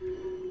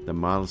 The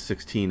Model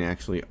 16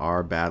 actually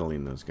are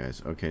battling those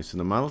guys. Okay, so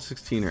the Model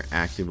 16 are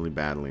actively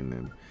battling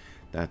them.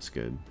 That's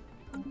good.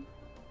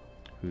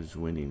 Who's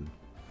winning?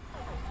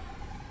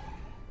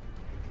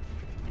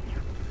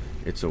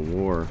 It's a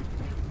war.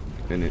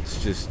 And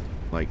it's just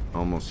like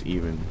almost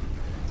even.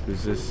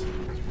 Who's this?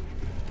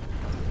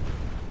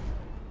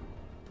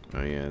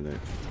 Oh yeah,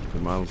 the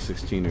Model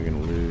 16 are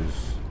gonna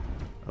lose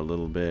a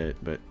little bit,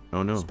 but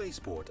oh no.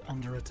 Spaceport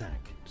under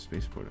attack.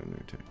 Spaceport under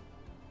attack.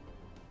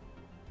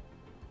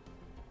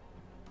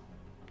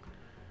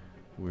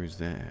 Where's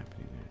that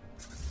happening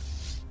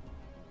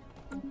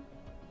at?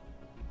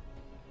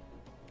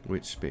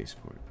 Which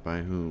spaceport?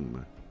 By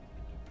whom?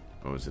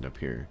 Oh, is it up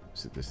here?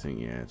 Is it this thing?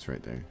 Yeah, it's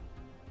right there.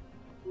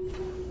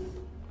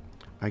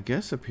 I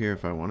guess up here,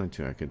 if I wanted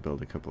to, I could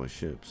build a couple of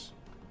ships.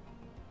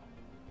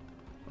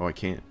 Oh, I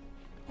can't.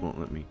 It won't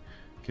let me.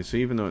 Okay, so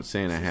even though it's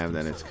saying I have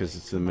that, it's because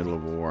it's the middle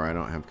of a war. I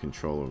don't have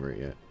control over it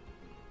yet.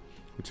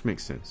 Which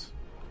makes sense.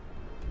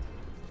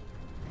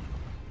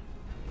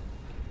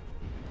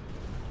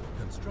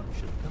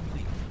 Construction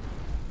complete.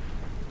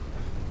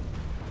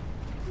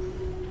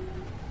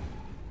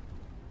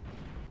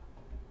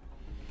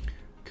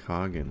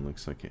 Coggin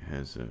looks like it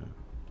has a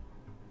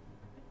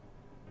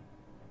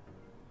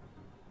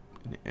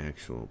An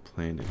actual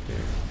planet there.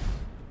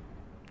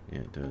 Yeah,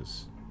 it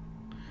does.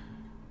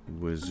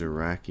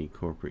 Wizaraki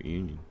Corporate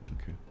Union.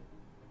 Okay.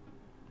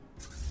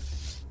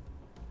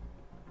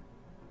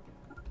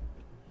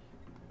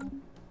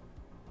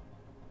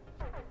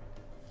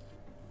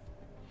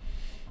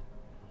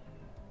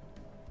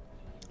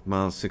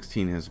 Model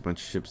 16 has a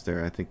bunch of ships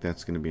there. I think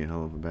that's going to be a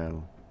hell of a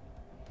battle.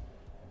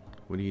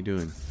 What are you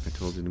doing? I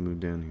told you to move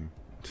down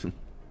here.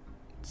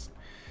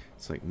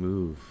 It's like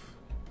move.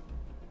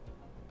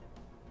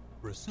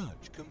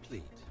 Research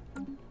complete.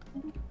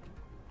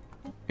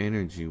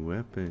 Energy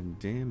weapon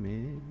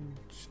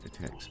damage.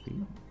 Attack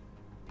speed.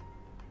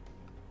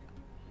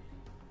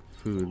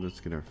 Food. Let's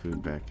get our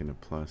food back into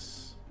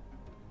plus.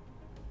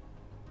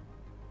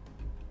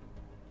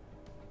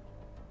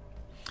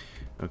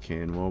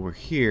 Okay, and while we're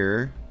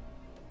here,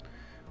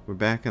 we're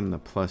back on the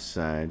plus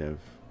side of...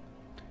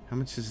 How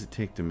much does it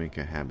take to make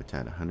a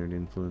habitat? 100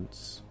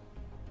 influence?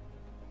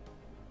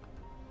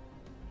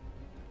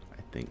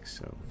 I think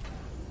so.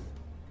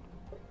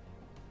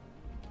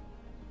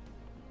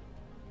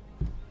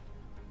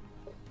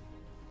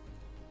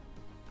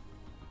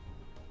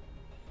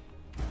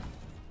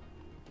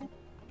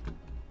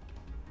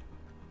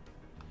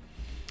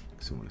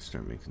 So I want to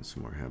start making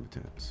some more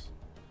habitats.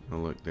 Oh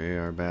look, they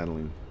are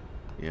battling.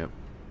 Yep.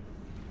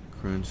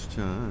 Crunch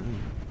time.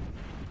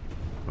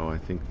 Oh, I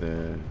think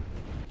the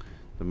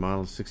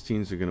Model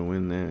 16s are going to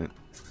win that.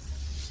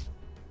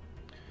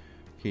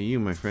 Okay, you,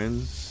 my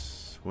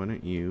friends. Why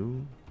don't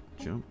you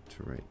jump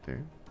to right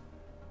there?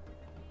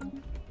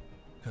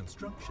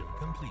 Construction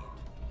complete.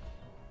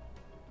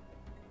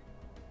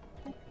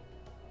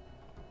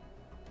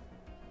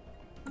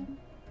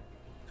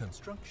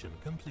 Construction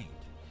complete.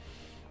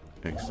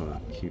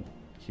 Excellent.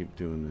 Keep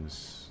doing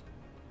this.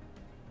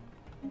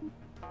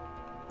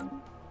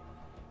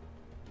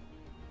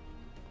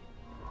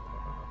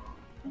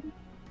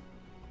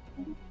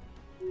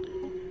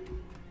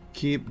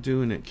 Keep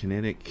doing it.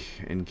 Kinetic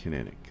and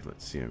kinetic.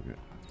 Let's see. I've got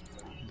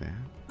that.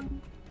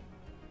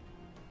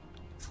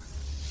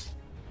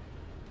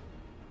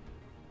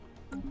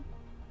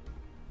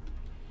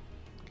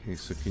 Okay,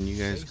 so can you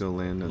guys go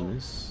land on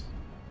this?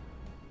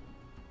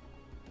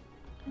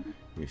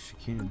 Yes, you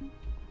can.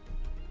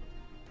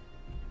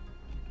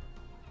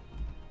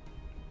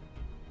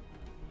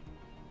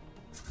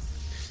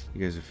 You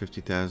guys are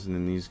 50,000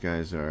 and these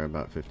guys are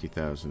about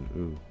 50,000.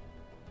 Ooh.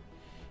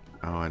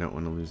 Oh, I don't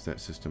want to lose that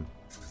system.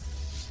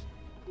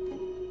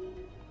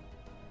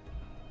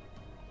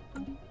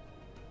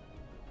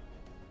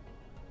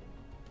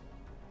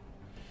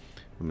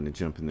 I'm going to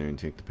jump in there and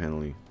take the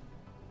penalty.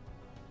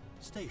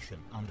 Station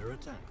under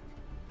attack.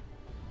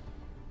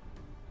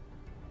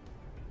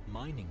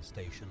 Mining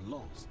station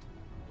lost.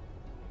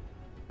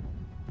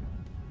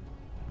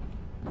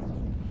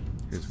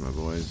 Here's my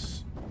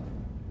boys.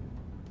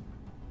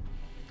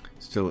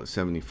 Still at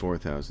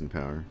 74,000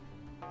 power.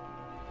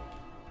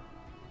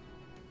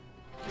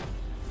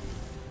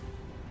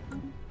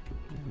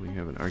 We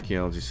have an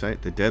archaeology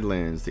site. The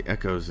Deadlands, the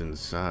echoes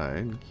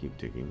inside. Keep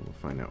digging. We'll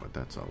find out what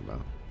that's all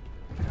about.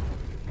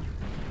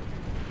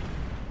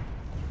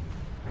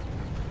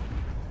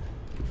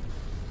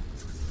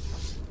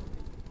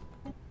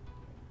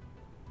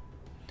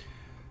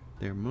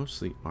 They're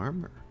mostly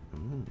armor.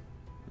 Oh,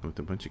 with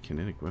a bunch of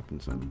kinetic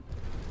weapons on them.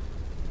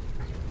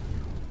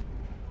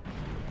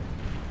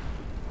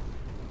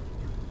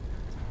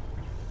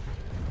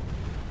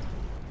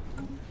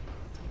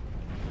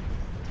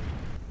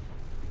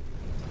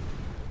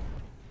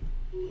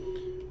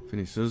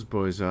 Finish those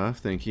boys off.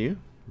 Thank you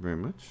very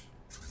much.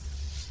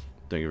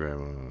 Thank you very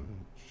much.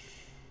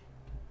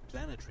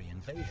 Planetary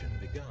invasion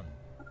begun.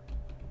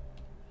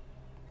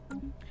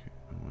 Okay,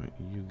 I want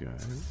you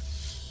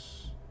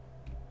guys.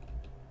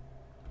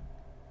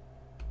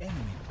 Enemy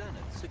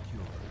planet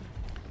secured.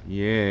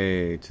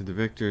 Yay! To the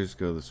victors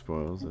go the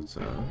spoils. That's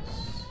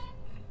us.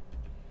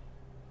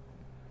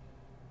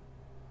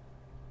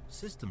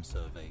 System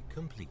survey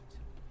complete.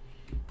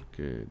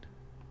 Good.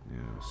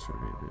 Now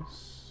survey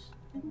this.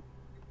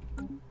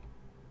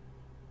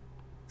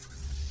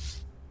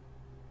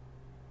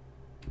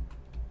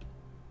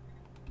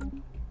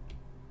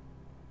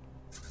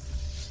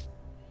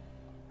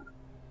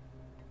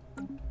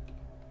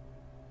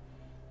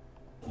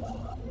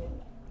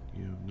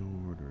 You have no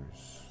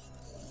orders.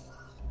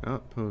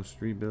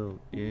 Outpost rebuild.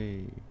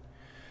 Yay.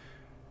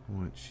 I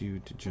want you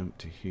to jump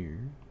to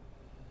here.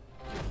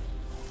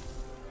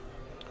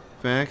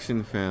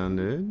 Faction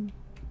founded.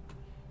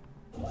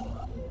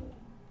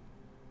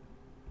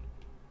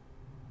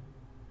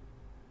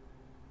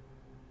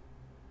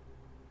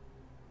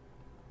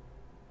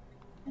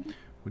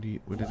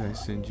 What did I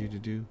send you to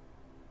do?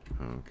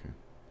 Oh, okay.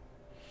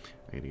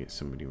 I gotta get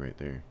somebody right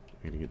there.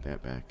 I gotta get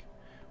that back.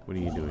 What are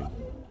you doing?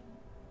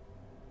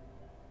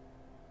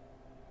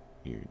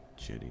 You're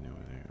jetting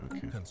over there.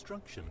 Okay.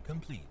 Construction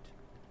complete.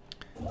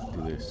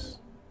 Do this.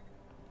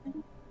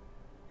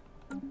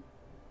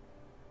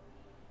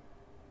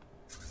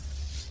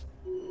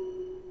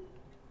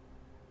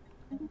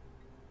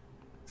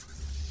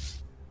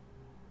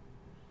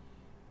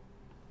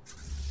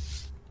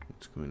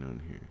 Let's going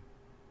on here?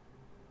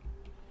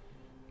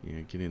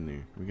 Yeah, get in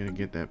there. We gotta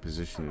get that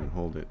position and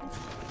hold it.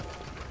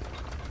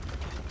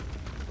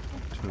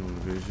 Tunnel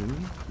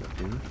vision.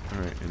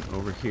 Alright, and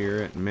over here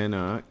at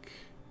Menok.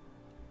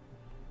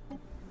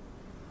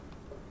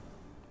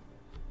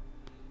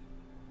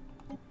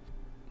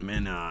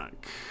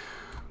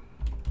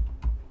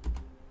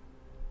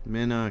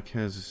 Menok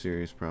has a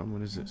serious problem.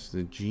 What is this?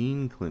 The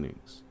gene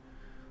clinics.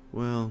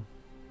 Well,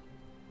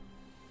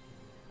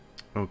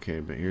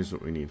 okay, but here's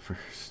what we need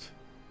first.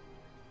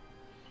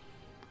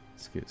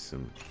 Let's get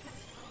some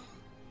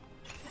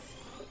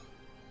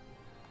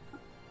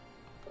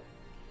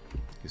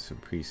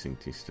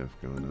precincty stuff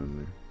going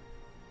on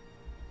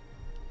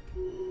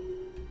there.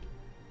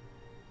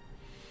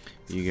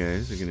 You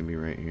guys are gonna be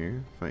right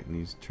here fighting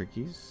these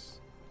turkeys.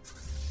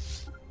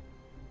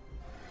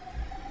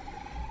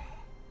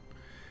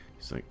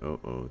 He's like,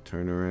 oh,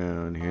 turn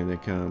around, here they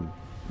come.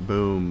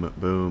 Boom,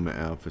 boom,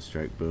 alpha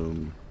strike,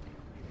 boom.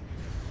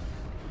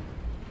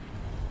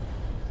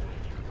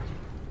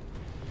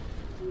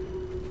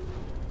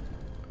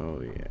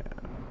 Oh yeah.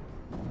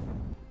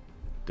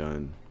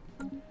 Done.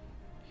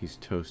 He's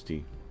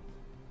toasty.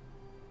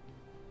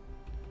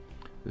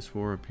 This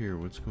war up here,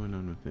 what's going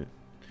on with it?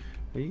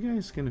 Are you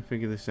guys gonna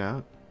figure this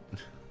out?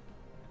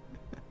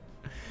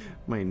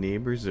 My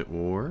neighbor's at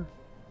war?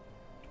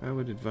 I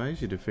would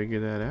advise you to figure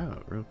that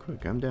out real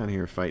quick. I'm down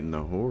here fighting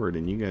the horde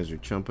and you guys are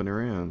chumping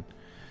around.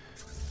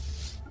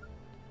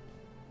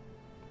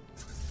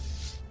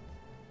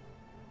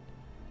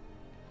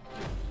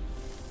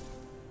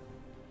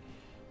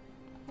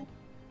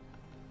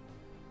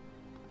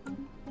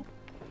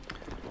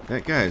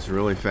 That guy's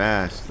really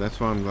fast. That's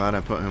why I'm glad I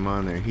put him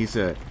on there. He's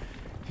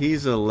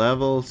a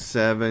level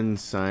 7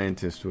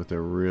 scientist with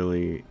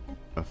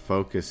a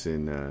focus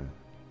in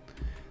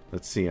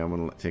let's see, I'm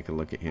gonna take a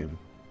look at him.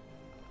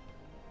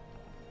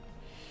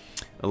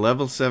 A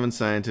level 7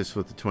 scientist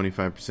with a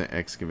 25%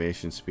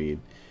 excavation speed,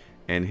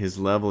 and his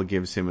level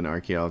gives him an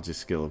archaeologist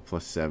skill of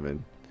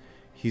 +7.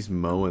 He's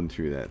mowing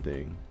through that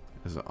thing.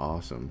 That's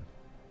awesome.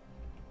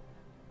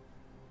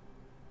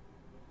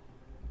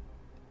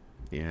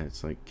 Yeah,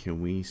 it's like,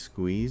 can we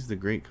squeeze the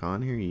Great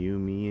Khan here? You,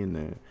 me, and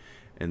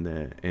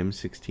the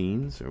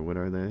M16s, or what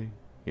are they?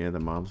 Yeah, the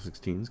Model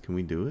 16s. Can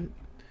we do it?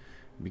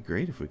 It'd be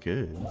great if we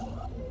could.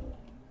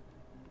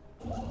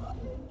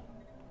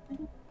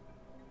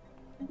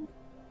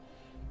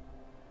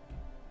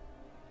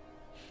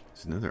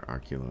 There's another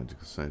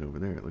archaeological site over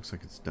there. It looks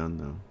like it's done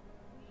though.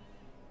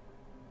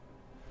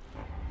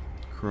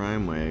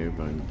 Crime wave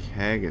on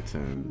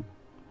Kagaton.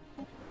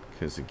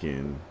 Because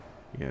again,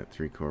 yeah,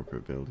 3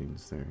 corporate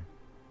buildings there.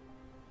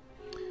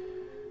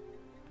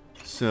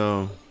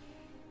 So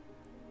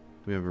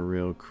we have a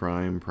real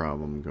crime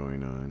problem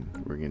going on.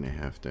 We're gonna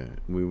have to.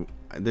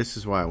 This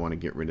is why I want to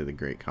get rid of the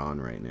Great Khan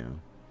right now.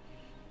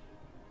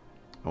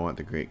 I want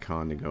the Great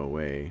Khan to go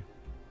away.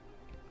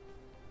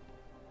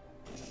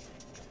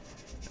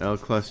 L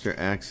cluster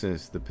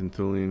access. The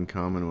Penthulian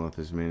Commonwealth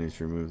has managed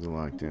to remove the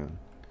lockdown.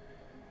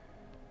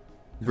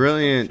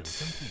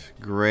 Brilliant.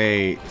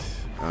 Great.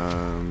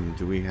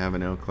 Do we have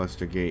an L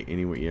cluster gate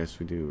anywhere? Yes,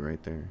 we do.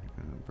 Right there.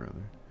 Oh,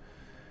 brother.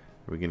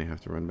 Are we going to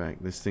have to run back?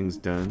 This thing's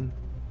done.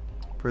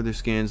 Further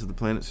scans of the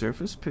planet's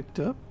surface picked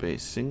up a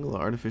single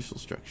artificial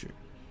structure.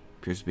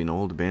 Appears to be an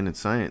old abandoned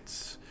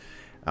science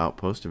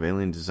outpost of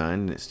alien design,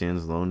 and it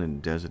stands alone in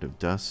a desert of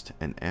dust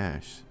and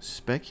ash.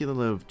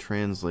 Speculative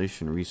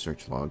translation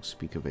research logs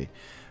speak of a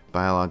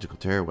biological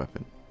terror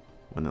weapon,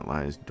 one that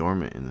lies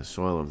dormant in the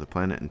soil of the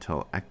planet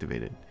until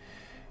activated.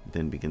 It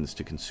then begins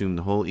to consume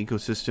the whole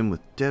ecosystem with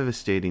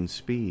devastating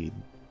speed.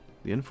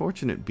 The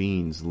unfortunate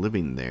beings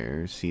living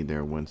there see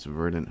their once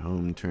verdant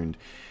home turned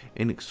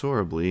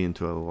inexorably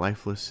into a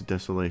lifeless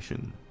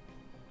desolation.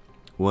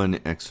 One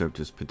excerpt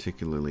is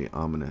particularly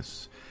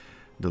ominous.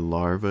 The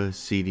larva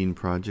seeding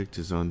project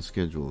is on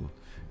schedule,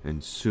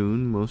 and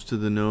soon most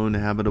of the known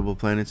habitable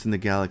planets in the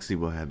galaxy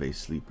will have a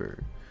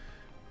sleeper.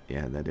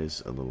 Yeah, that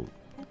is a little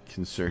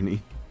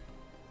concerning.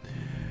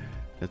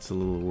 That's a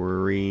little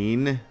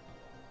worrying.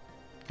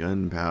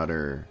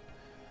 Gunpowder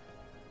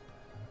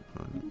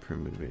on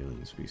primitive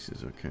alien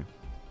species, okay.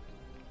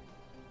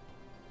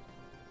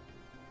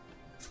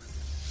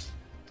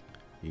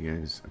 You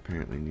guys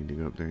apparently need to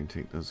go up there and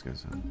take those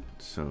guys on.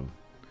 So,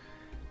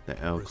 the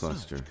L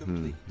cluster.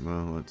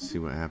 Well, let's see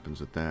what happens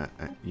with that.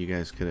 You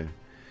guys could have...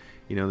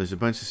 You know, there's a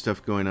bunch of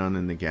stuff going on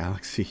in the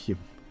galaxy.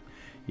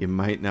 You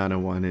might not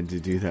have wanted to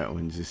do that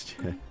one just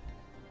yet.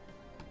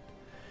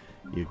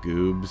 You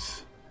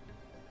goobs.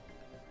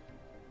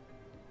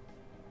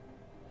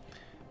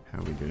 How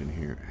are we doing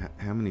here?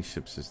 How many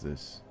ships is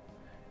this?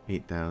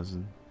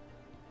 8,000?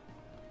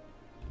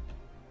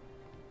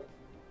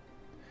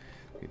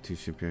 Get 2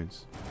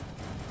 shipyards.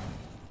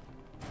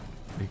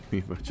 Make me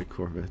a bunch of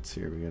corvettes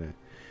here. We gotta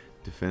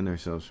defend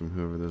ourselves from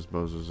whoever those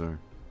bozos are.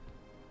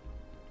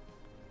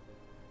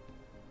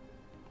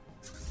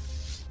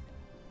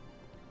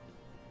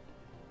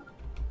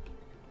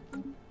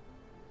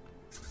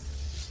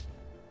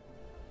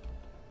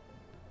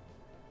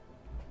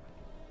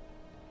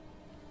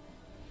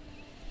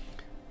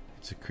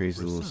 It's a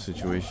crazy little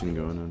situation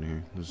going on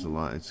here. There's a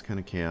lot. It's kind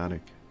of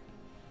chaotic.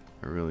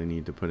 I really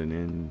need to put an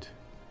end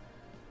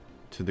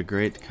to the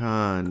Great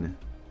Khan.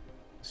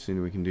 The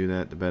sooner we can do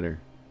that, the better.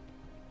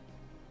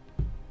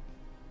 I'd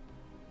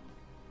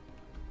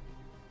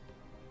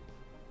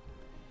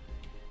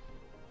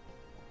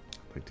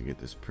like to get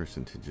this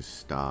person to just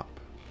stop.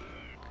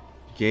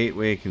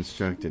 Gateway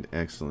constructed.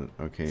 Excellent.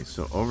 Okay,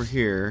 so over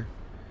here,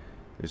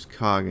 there's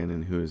Kogan,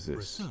 and who is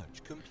this?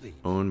 Research complete.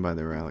 Owned by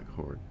the Relic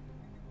Horde.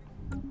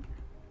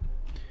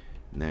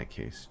 In that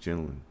case,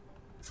 gentlemen,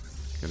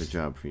 got a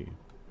job for you.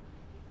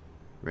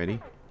 Ready?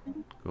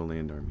 Go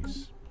land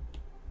armies.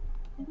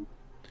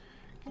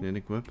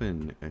 Kinetic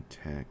weapon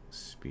attack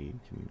speed.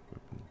 Kinetic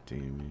weapon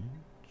damage.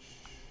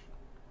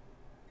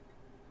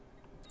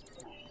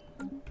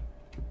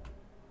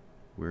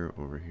 We're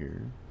over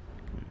here.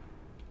 Okay.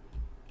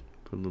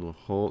 Put a little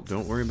hole.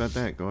 Don't worry about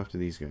that. Go after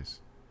these guys.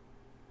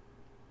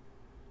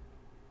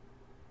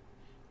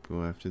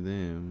 Go after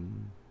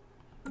them.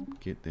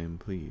 Get them,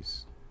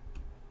 please.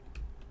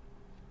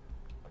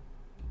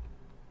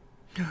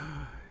 They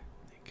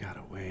got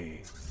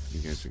away. You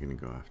guys are going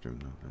to go after him,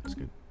 though. That's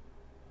good.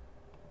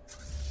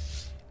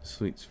 This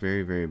fleet's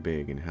very, very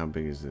big. And how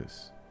big is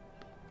this?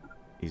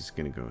 He's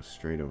going to go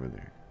straight over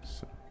there.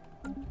 So.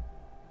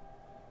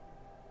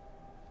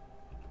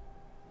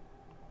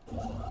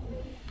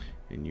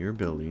 And you're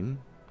building.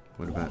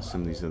 What about some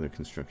of these other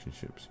construction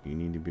ships? You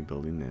need to be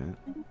building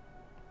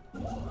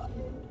that.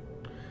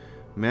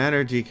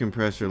 Matter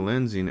decompressor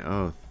lensing.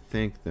 Oh,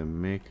 thank the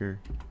maker.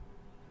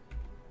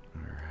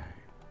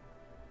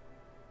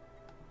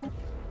 Alright.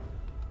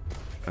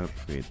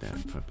 Upgrade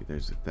that puppy.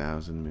 There's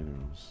 1,000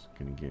 minerals.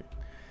 Gonna get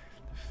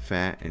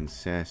fat and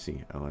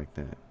sassy. I like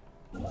that.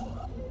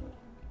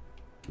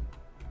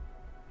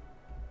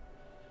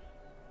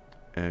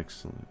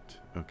 Excellent.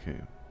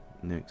 Okay.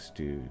 Next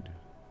dude.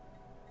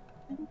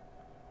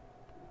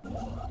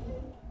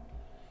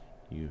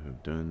 You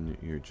have done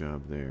your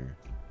job there.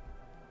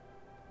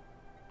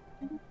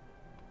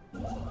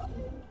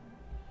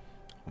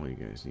 All you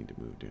guys need to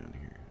move down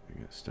here. I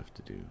got stuff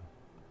to do.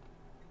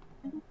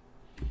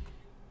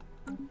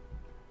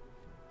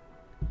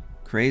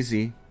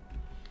 Crazy.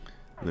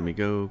 Let me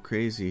go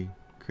crazy.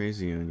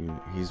 Crazy on you.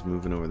 He's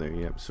moving over there.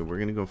 Yep. So we're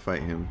going to go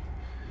fight him.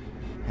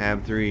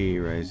 Hab 3,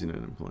 rising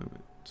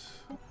unemployment.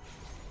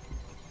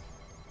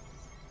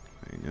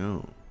 I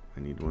know. I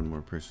need one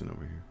more person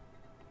over here.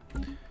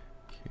 Okay.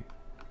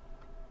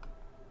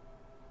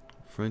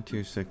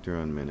 Frontier sector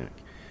on Menak.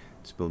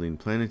 It's building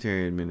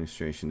planetary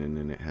administration, and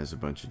then it has a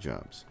bunch of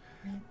jobs.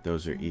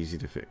 Those are easy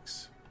to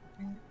fix.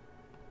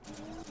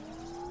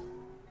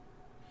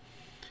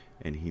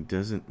 And he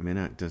doesn't,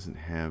 Menak doesn't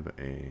have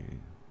a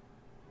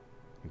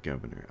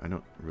governor. I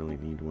don't really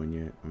need one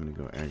yet. I'm going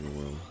to go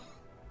Admiral.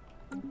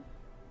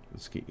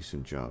 Let's get you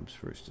some jobs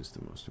first, is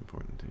the most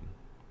important thing.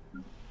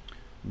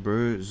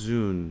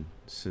 Burzun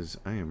says,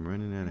 I am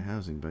running out of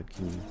housing, bud.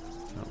 Can you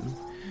help me?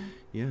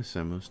 Yes,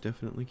 I most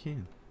definitely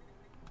can.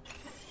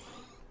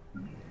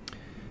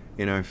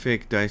 In our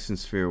fake Dyson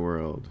Sphere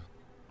world.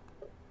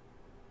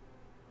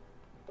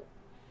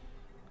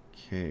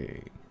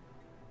 Okay.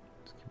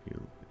 Let's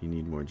give you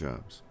need more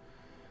jobs.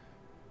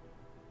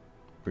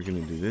 We're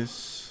going to do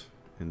this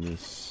and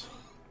this.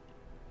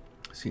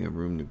 So you have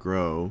room to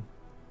grow.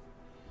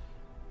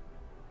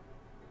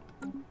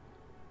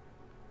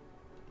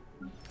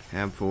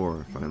 Hab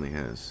 4 finally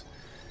has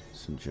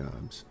some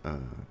jobs.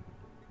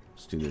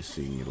 Let's do this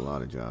so you can get a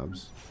lot of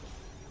jobs.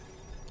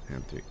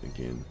 Hab 3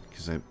 again,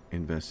 because I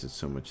invested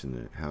so much in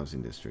the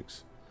housing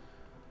districts.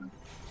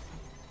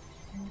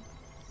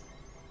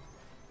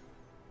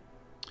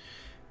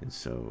 And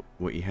so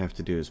what you have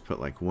to do is put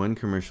like one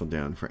commercial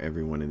down for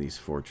every one of these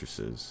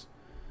fortresses.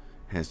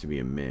 It has to be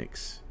a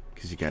mix,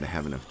 because you got to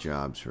have enough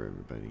jobs for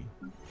everybody.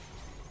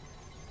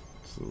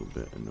 It's a little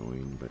bit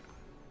annoying, but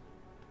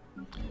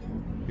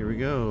here we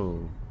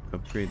go.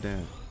 Upgrade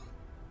that.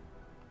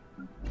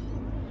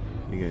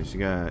 You guys,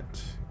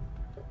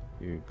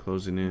 you're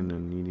closing in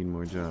on needing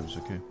more jobs,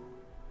 okay?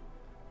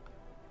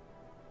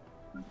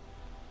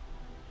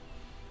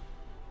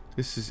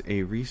 This is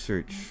a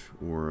research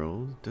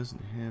world.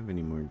 Doesn't have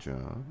any more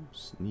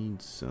jobs.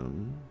 Needs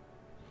some.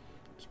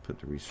 Let's put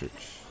the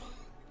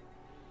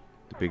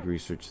big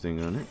research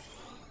thing on it.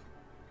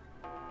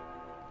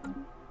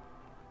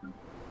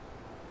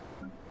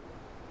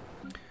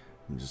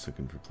 I'm just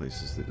looking for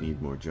places that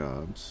need more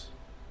jobs.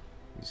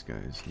 These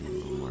guys need a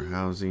little more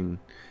housing.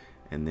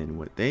 And then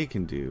what they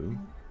can do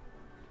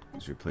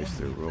is replace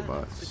their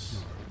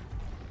robots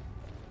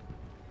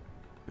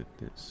with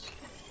this.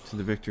 To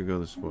the victor go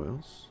the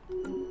spoils.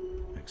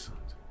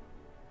 Excellent.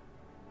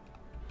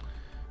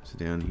 So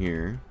down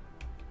here.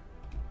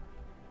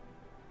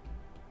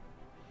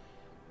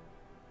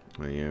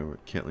 Oh yeah, we're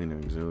Kettling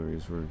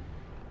auxiliaries. We're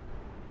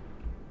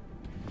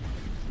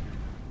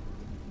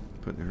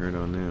putting a hurt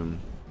on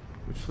them.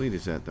 Which fleet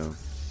is that though?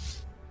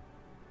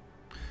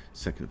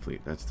 Second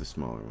fleet. That's the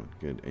smaller one.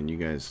 Good. And you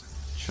guys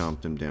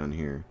chomped them down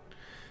here.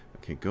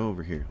 Okay, go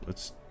over here.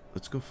 Let's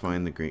go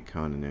find the Great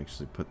Khan and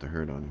actually put the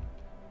hurt on him.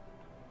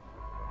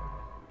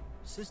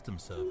 System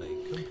survey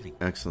complete.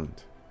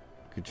 Excellent.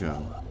 Good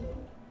job.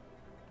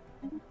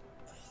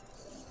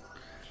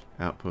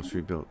 Outpost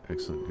rebuilt.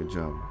 Excellent. Good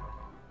job.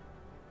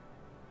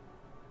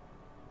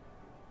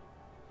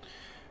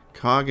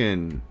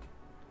 Coggin.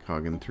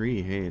 Coggin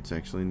 3. Hey, it's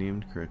actually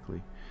named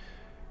correctly.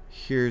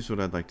 Here's what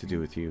I'd like to do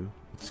with you.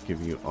 Let's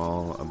give you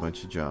all a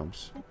bunch of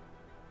jobs.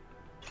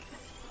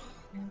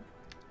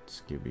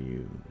 Let's give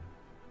you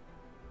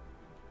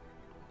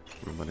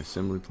robot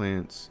assembly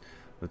plants.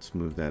 Let's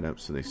move that up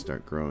so they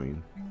start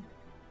growing.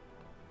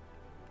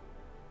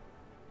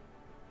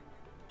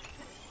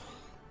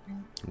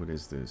 What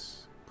is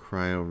this?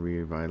 Cryo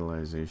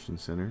revitalization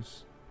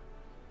centers.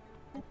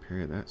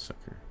 Repair that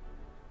sucker.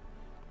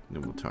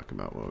 Then we'll talk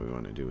about what we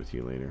want to do with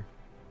you later.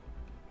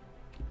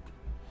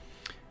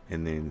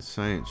 And then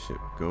science ship.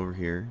 Go over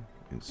here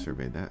and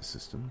survey that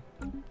system.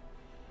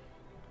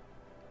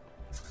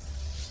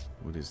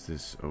 What is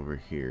this over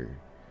here?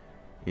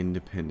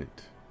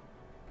 Independent.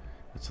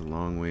 It's a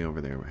long way over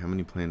there. How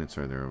many planets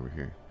are there over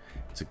here?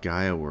 It's a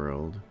Gaia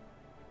world.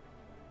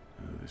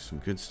 Oh, there's some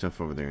good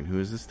stuff over there. And who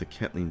is this? The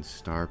Ketling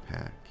Star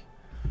Pack.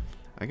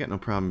 I got no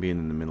problem being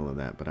in the middle of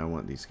that, but I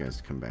want these guys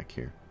to come back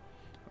here.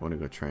 I want to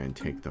go try and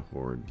take the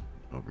Horde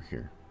over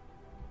here.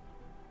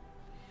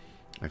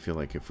 I feel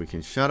like if we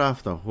can shut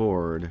off the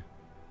Horde,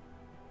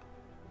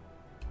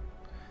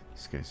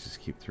 these guys just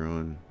keep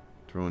throwing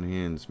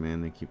hands, man.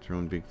 They keep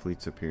throwing big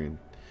fleets up here, and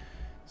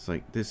it's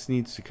like this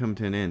needs to come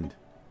to an end.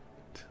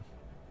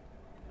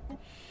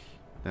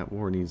 That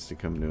war needs to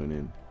come to an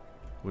end.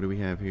 What do we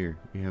have here?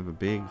 We have a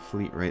big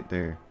fleet right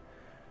there.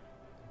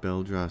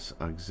 Beldros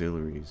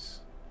Auxiliaries.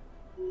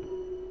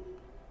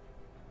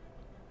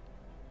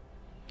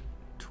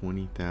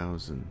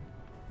 20,000.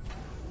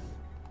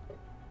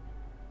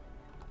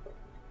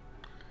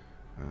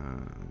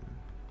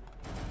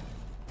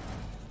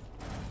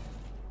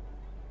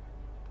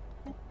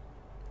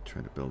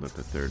 Try to build up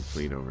a third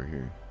fleet over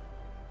here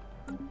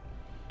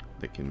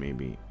that can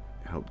maybe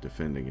help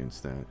defend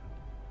against that.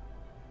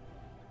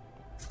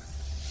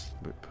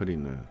 But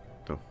putting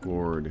the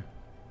Horde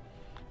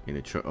in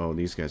a oh,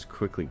 these guys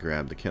quickly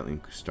grabbed the Ketling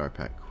Star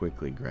Pack.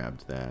 Quickly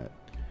grabbed that.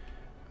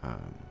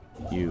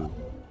 You,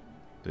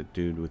 the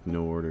dude with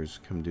no orders,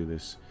 come do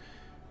this.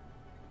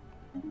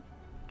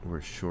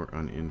 We're short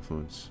on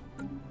influence.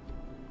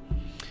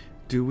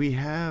 Do we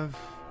have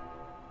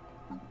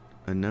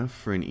enough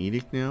for an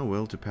edict now?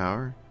 Will to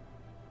power?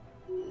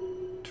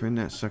 Turn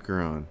that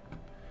sucker on.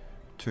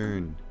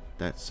 Turn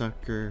that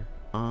sucker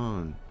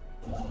on.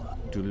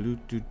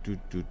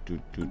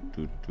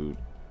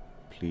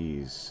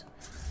 Please.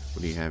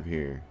 What do you have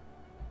here?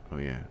 Oh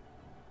yeah.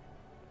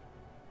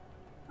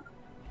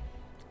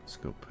 Let's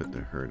go put the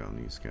herd on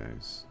these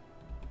guys.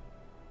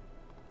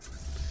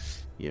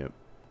 Yep.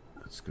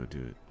 Let's go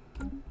do it.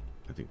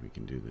 I think we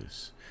can do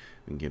this.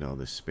 We can get all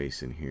this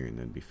space in here and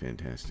that'd be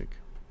fantastic.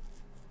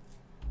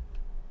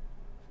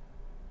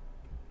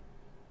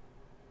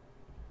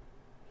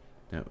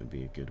 That would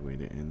be a good way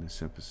to end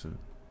this episode.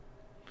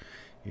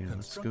 Yeah,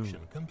 let's go.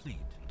 Complete.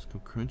 Let's go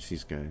crunch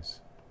these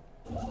guys.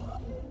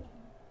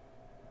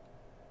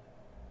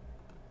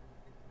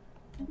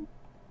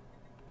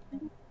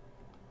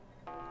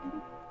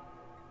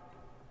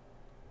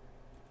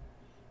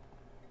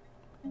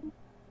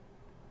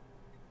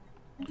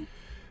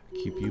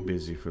 Keep you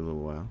busy for a little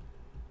while.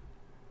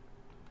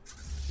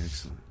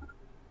 Excellent.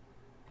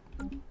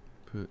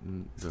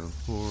 Putting the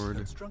Horde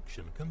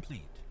Construction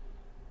complete.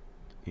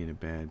 in a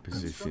bad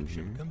position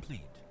here.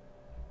 Complete.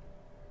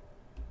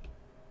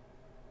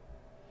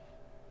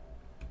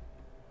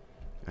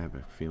 I have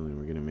a feeling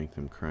we're gonna make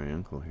them cry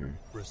uncle here.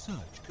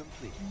 Research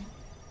complete.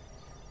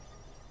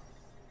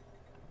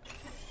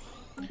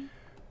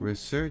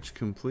 Research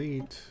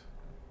complete.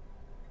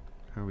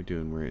 How are we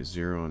doing? We're at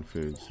 0 on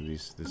food, so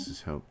this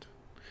has helped.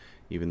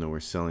 Even though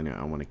we're selling it,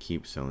 I want to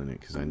keep selling it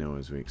because I know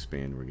as we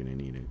expand we're gonna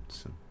need it.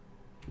 So.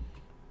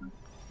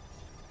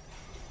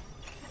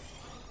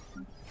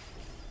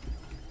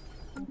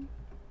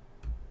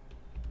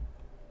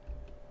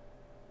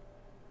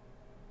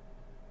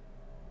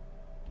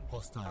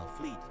 Hostile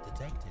fleet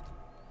detected.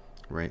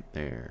 Right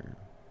there.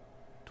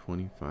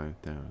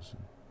 25,000.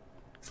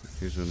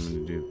 Here's what I'm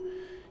going to do.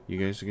 You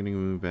guys are going to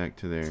move back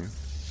to there.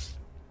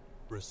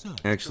 Research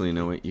Actually, you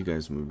know what? You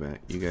guys move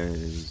back. You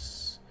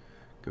guys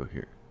go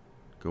here.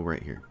 Go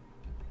right here.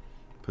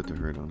 Put the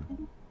herd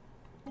on.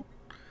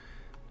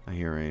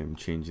 Here I am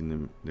changing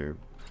them. There's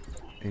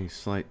a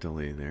slight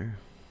delay there.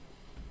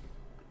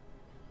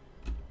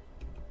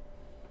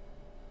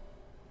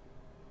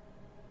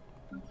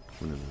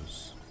 One of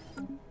those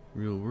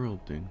real world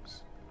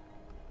things.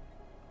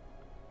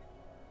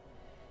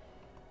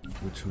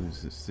 Which one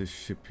is this? This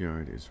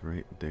shipyard is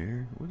right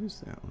there. What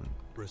is that one?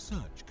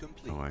 Research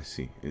complete. Oh, I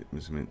see. It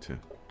was meant to.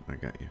 I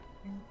got you.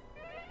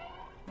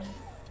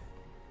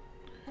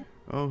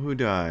 Oh, who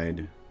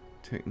died?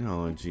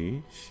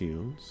 Technology.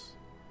 Shields.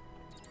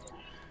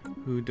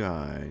 Who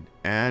died?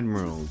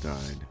 Admiral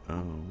died.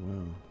 Oh,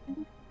 well.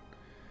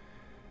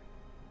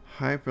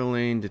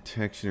 Hyperlane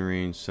detection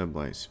range,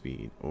 sublight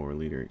speed, or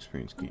leader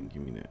experience gain.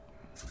 Give me that.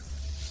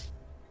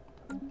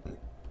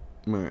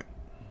 Alright.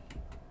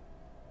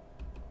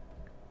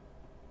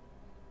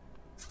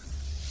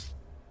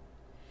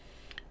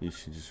 You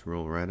should just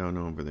roll right on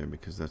over there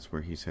because that's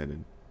where he's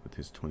headed with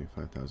his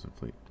 25,000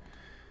 fleet.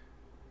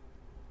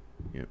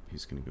 Yep,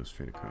 he's gonna go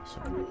straight across.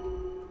 Okay.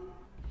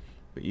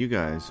 But you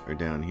guys are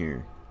down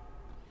here.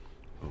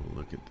 Oh,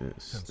 look at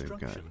this. They've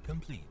got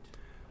complete.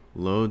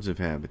 loads of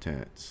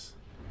habitats.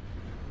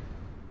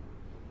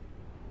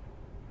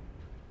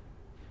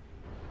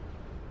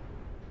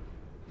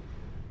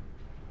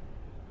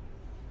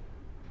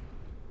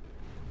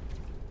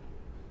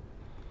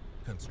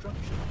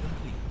 Construction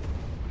complete.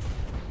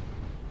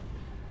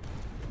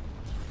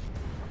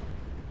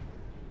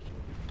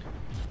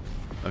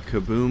 A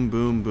kaboom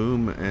boom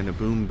boom and a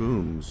boom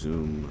boom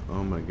zoom.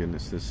 Oh my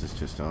goodness, this is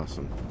just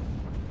awesome.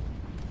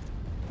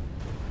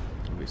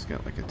 Oh, he's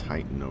got like a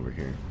Titan over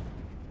here.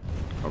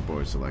 Our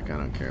boys are like, I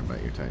don't care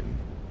about your Titan.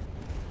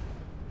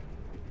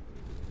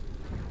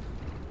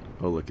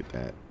 Oh, look at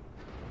that.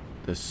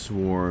 The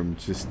swarm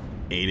just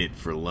ate it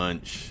for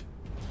lunch.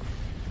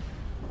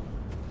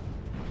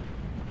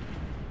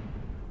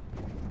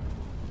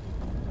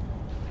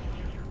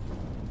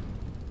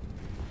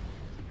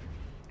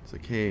 It's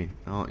like, hey,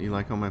 you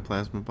like all my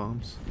plasma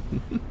bombs?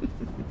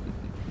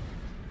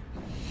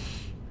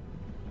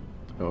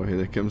 Oh, here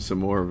there comes some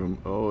more of them.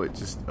 Oh, it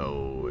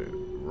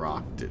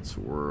rocked its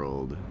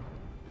world.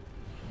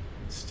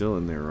 It's still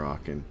in there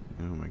rocking.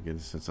 Oh my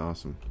goodness, that's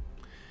awesome.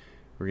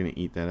 We're gonna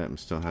eat that up and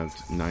still have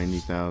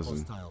 90,000.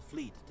 Hostile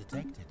fleet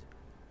detected.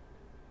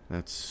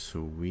 That's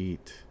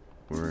sweet.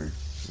 Where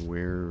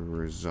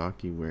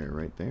Zaki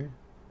right there?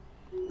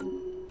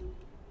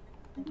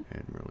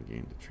 Admiral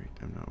gained a trait.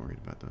 I'm not worried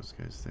about those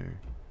guys there.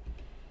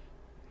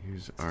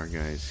 Here's our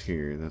guys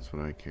here. That's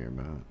what I care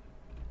about.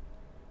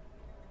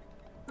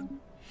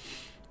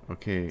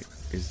 Okay,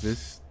 is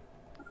this...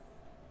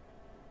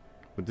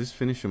 Would this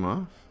finish him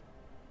off?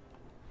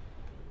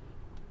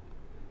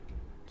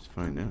 Let's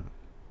find out.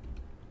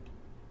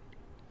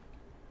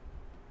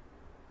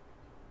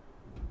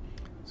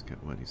 He's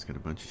got what? He's got a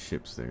bunch of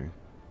ships there.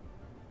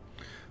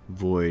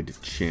 Void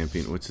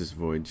Champion. What's this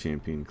Void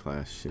Champion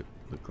class ship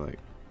look like?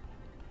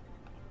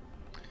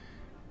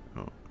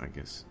 Oh, I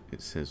guess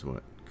it says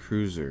what?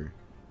 Cruiser.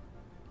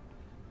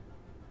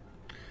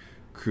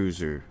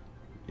 Cruiser.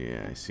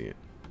 Yeah, I see it.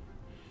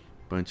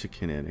 Bunch of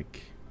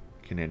kinetic.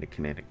 Kinetic.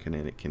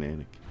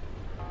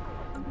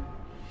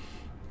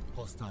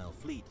 Hostile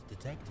fleet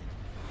detected.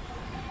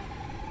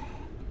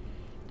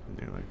 And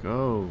they're like,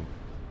 oh,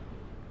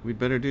 we'd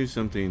better do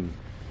something.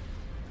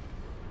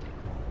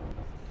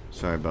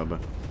 Sorry, Bubba.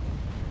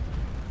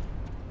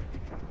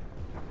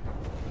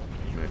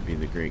 Might be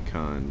the Great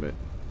Khan, but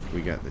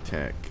we got the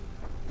tech.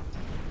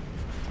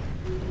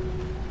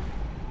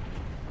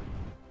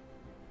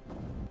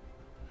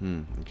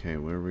 Okay,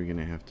 what are we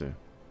gonna have to...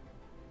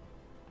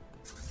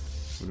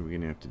 What are we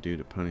gonna have to do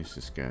to punish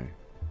this guy?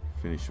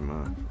 Finish him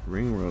off.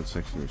 Ring world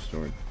section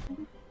restored.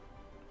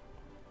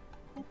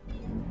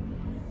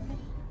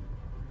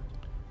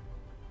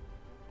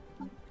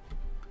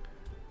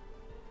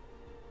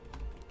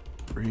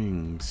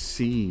 Ring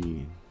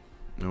C.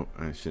 Nope,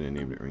 I should have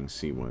named it Ring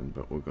C1,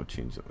 but we'll go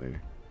change it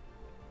later.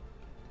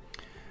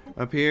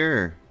 Up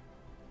here.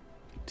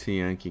 T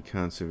Yankee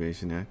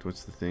Conservation Act.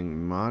 What's the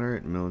thing?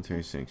 Moderate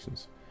military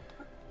sanctions.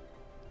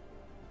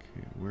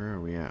 Okay, where are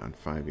we at on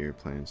 5-year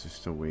plans? They're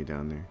still way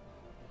down there.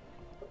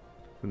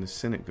 When the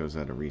Senate goes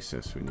out of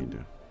recess, we need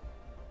to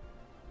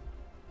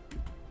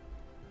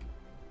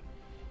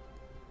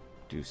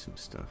do some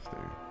stuff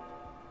there.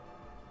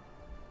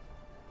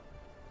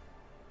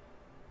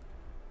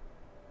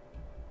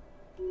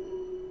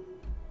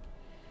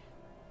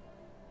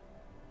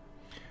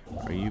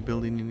 Are you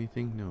building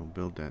anything? No,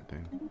 build that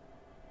thing.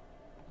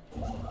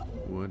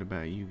 What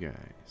about you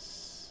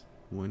guys?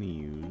 One of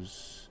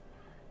yous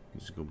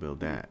should go build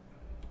that.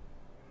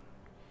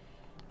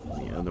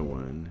 The other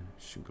one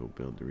should go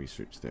build the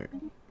research there.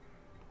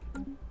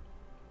 And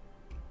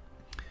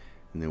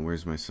then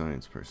where's my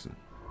science person?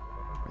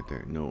 Right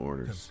there, no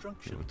orders.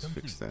 Okay, let's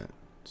fix that.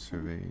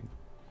 Survey.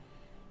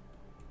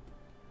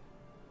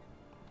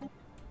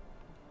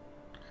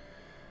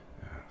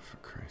 For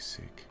Christ's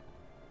sake.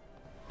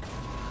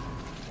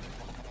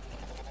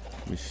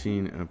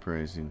 Machine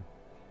uprising.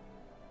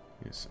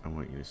 Yes, I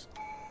want you to...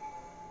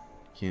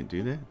 Can't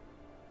do that?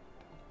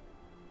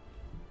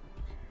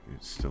 Okay,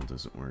 it still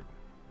doesn't work.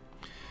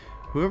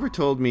 Whoever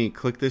told me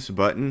click this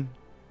button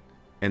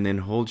and then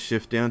hold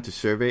shift down to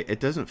survey, it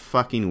doesn't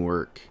fucking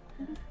work.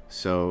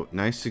 So,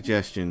 nice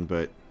suggestion,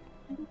 but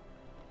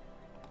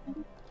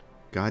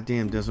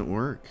goddamn doesn't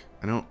work.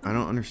 I don't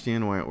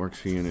understand why it works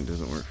for you and it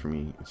doesn't work for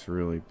me. It's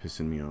really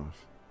pissing me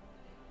off.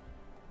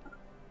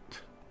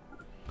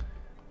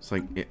 It's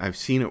like, I've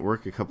seen it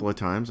work a couple of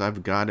times.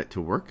 I've got it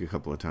to work a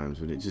couple of times,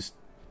 but it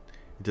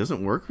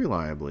doesn't work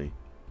reliably.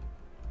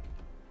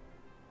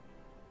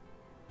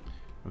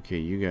 Okay,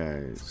 you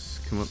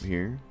guys, come up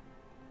here.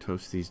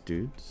 Toast these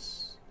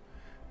dudes.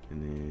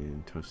 And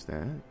then toast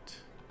that.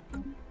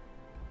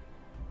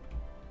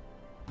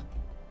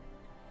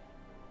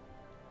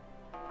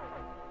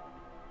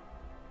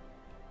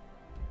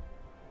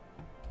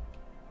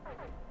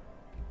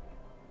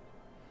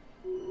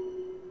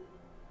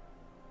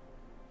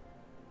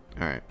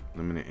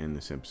 I'm gonna end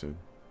this episode.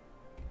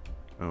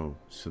 Oh,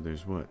 so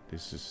there's what?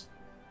 This is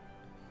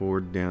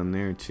horde down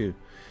there too.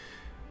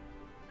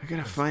 I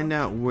gotta find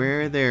out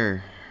where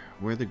the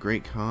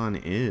Great Khan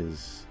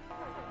is,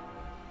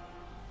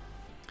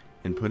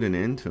 and put an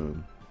end to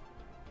him.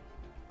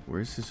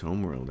 Where's his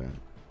homeworld at?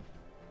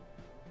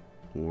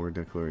 War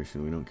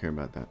declaration. We don't care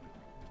about that.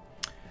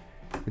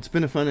 It's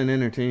been a fun and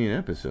entertaining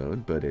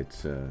episode, but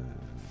it's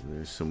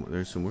there's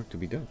some work to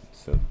be done.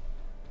 So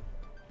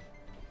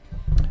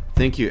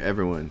thank you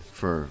everyone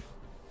for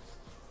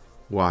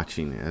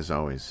watching. As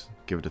always,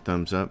 give it a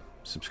thumbs up,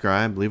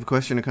 subscribe, leave a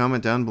question or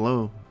comment down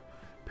below.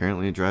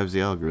 Apparently it drives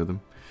the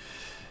algorithm.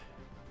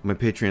 My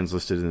Patreon's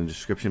listed in the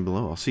description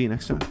below. I'll see you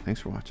next time.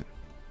 Thanks for watching.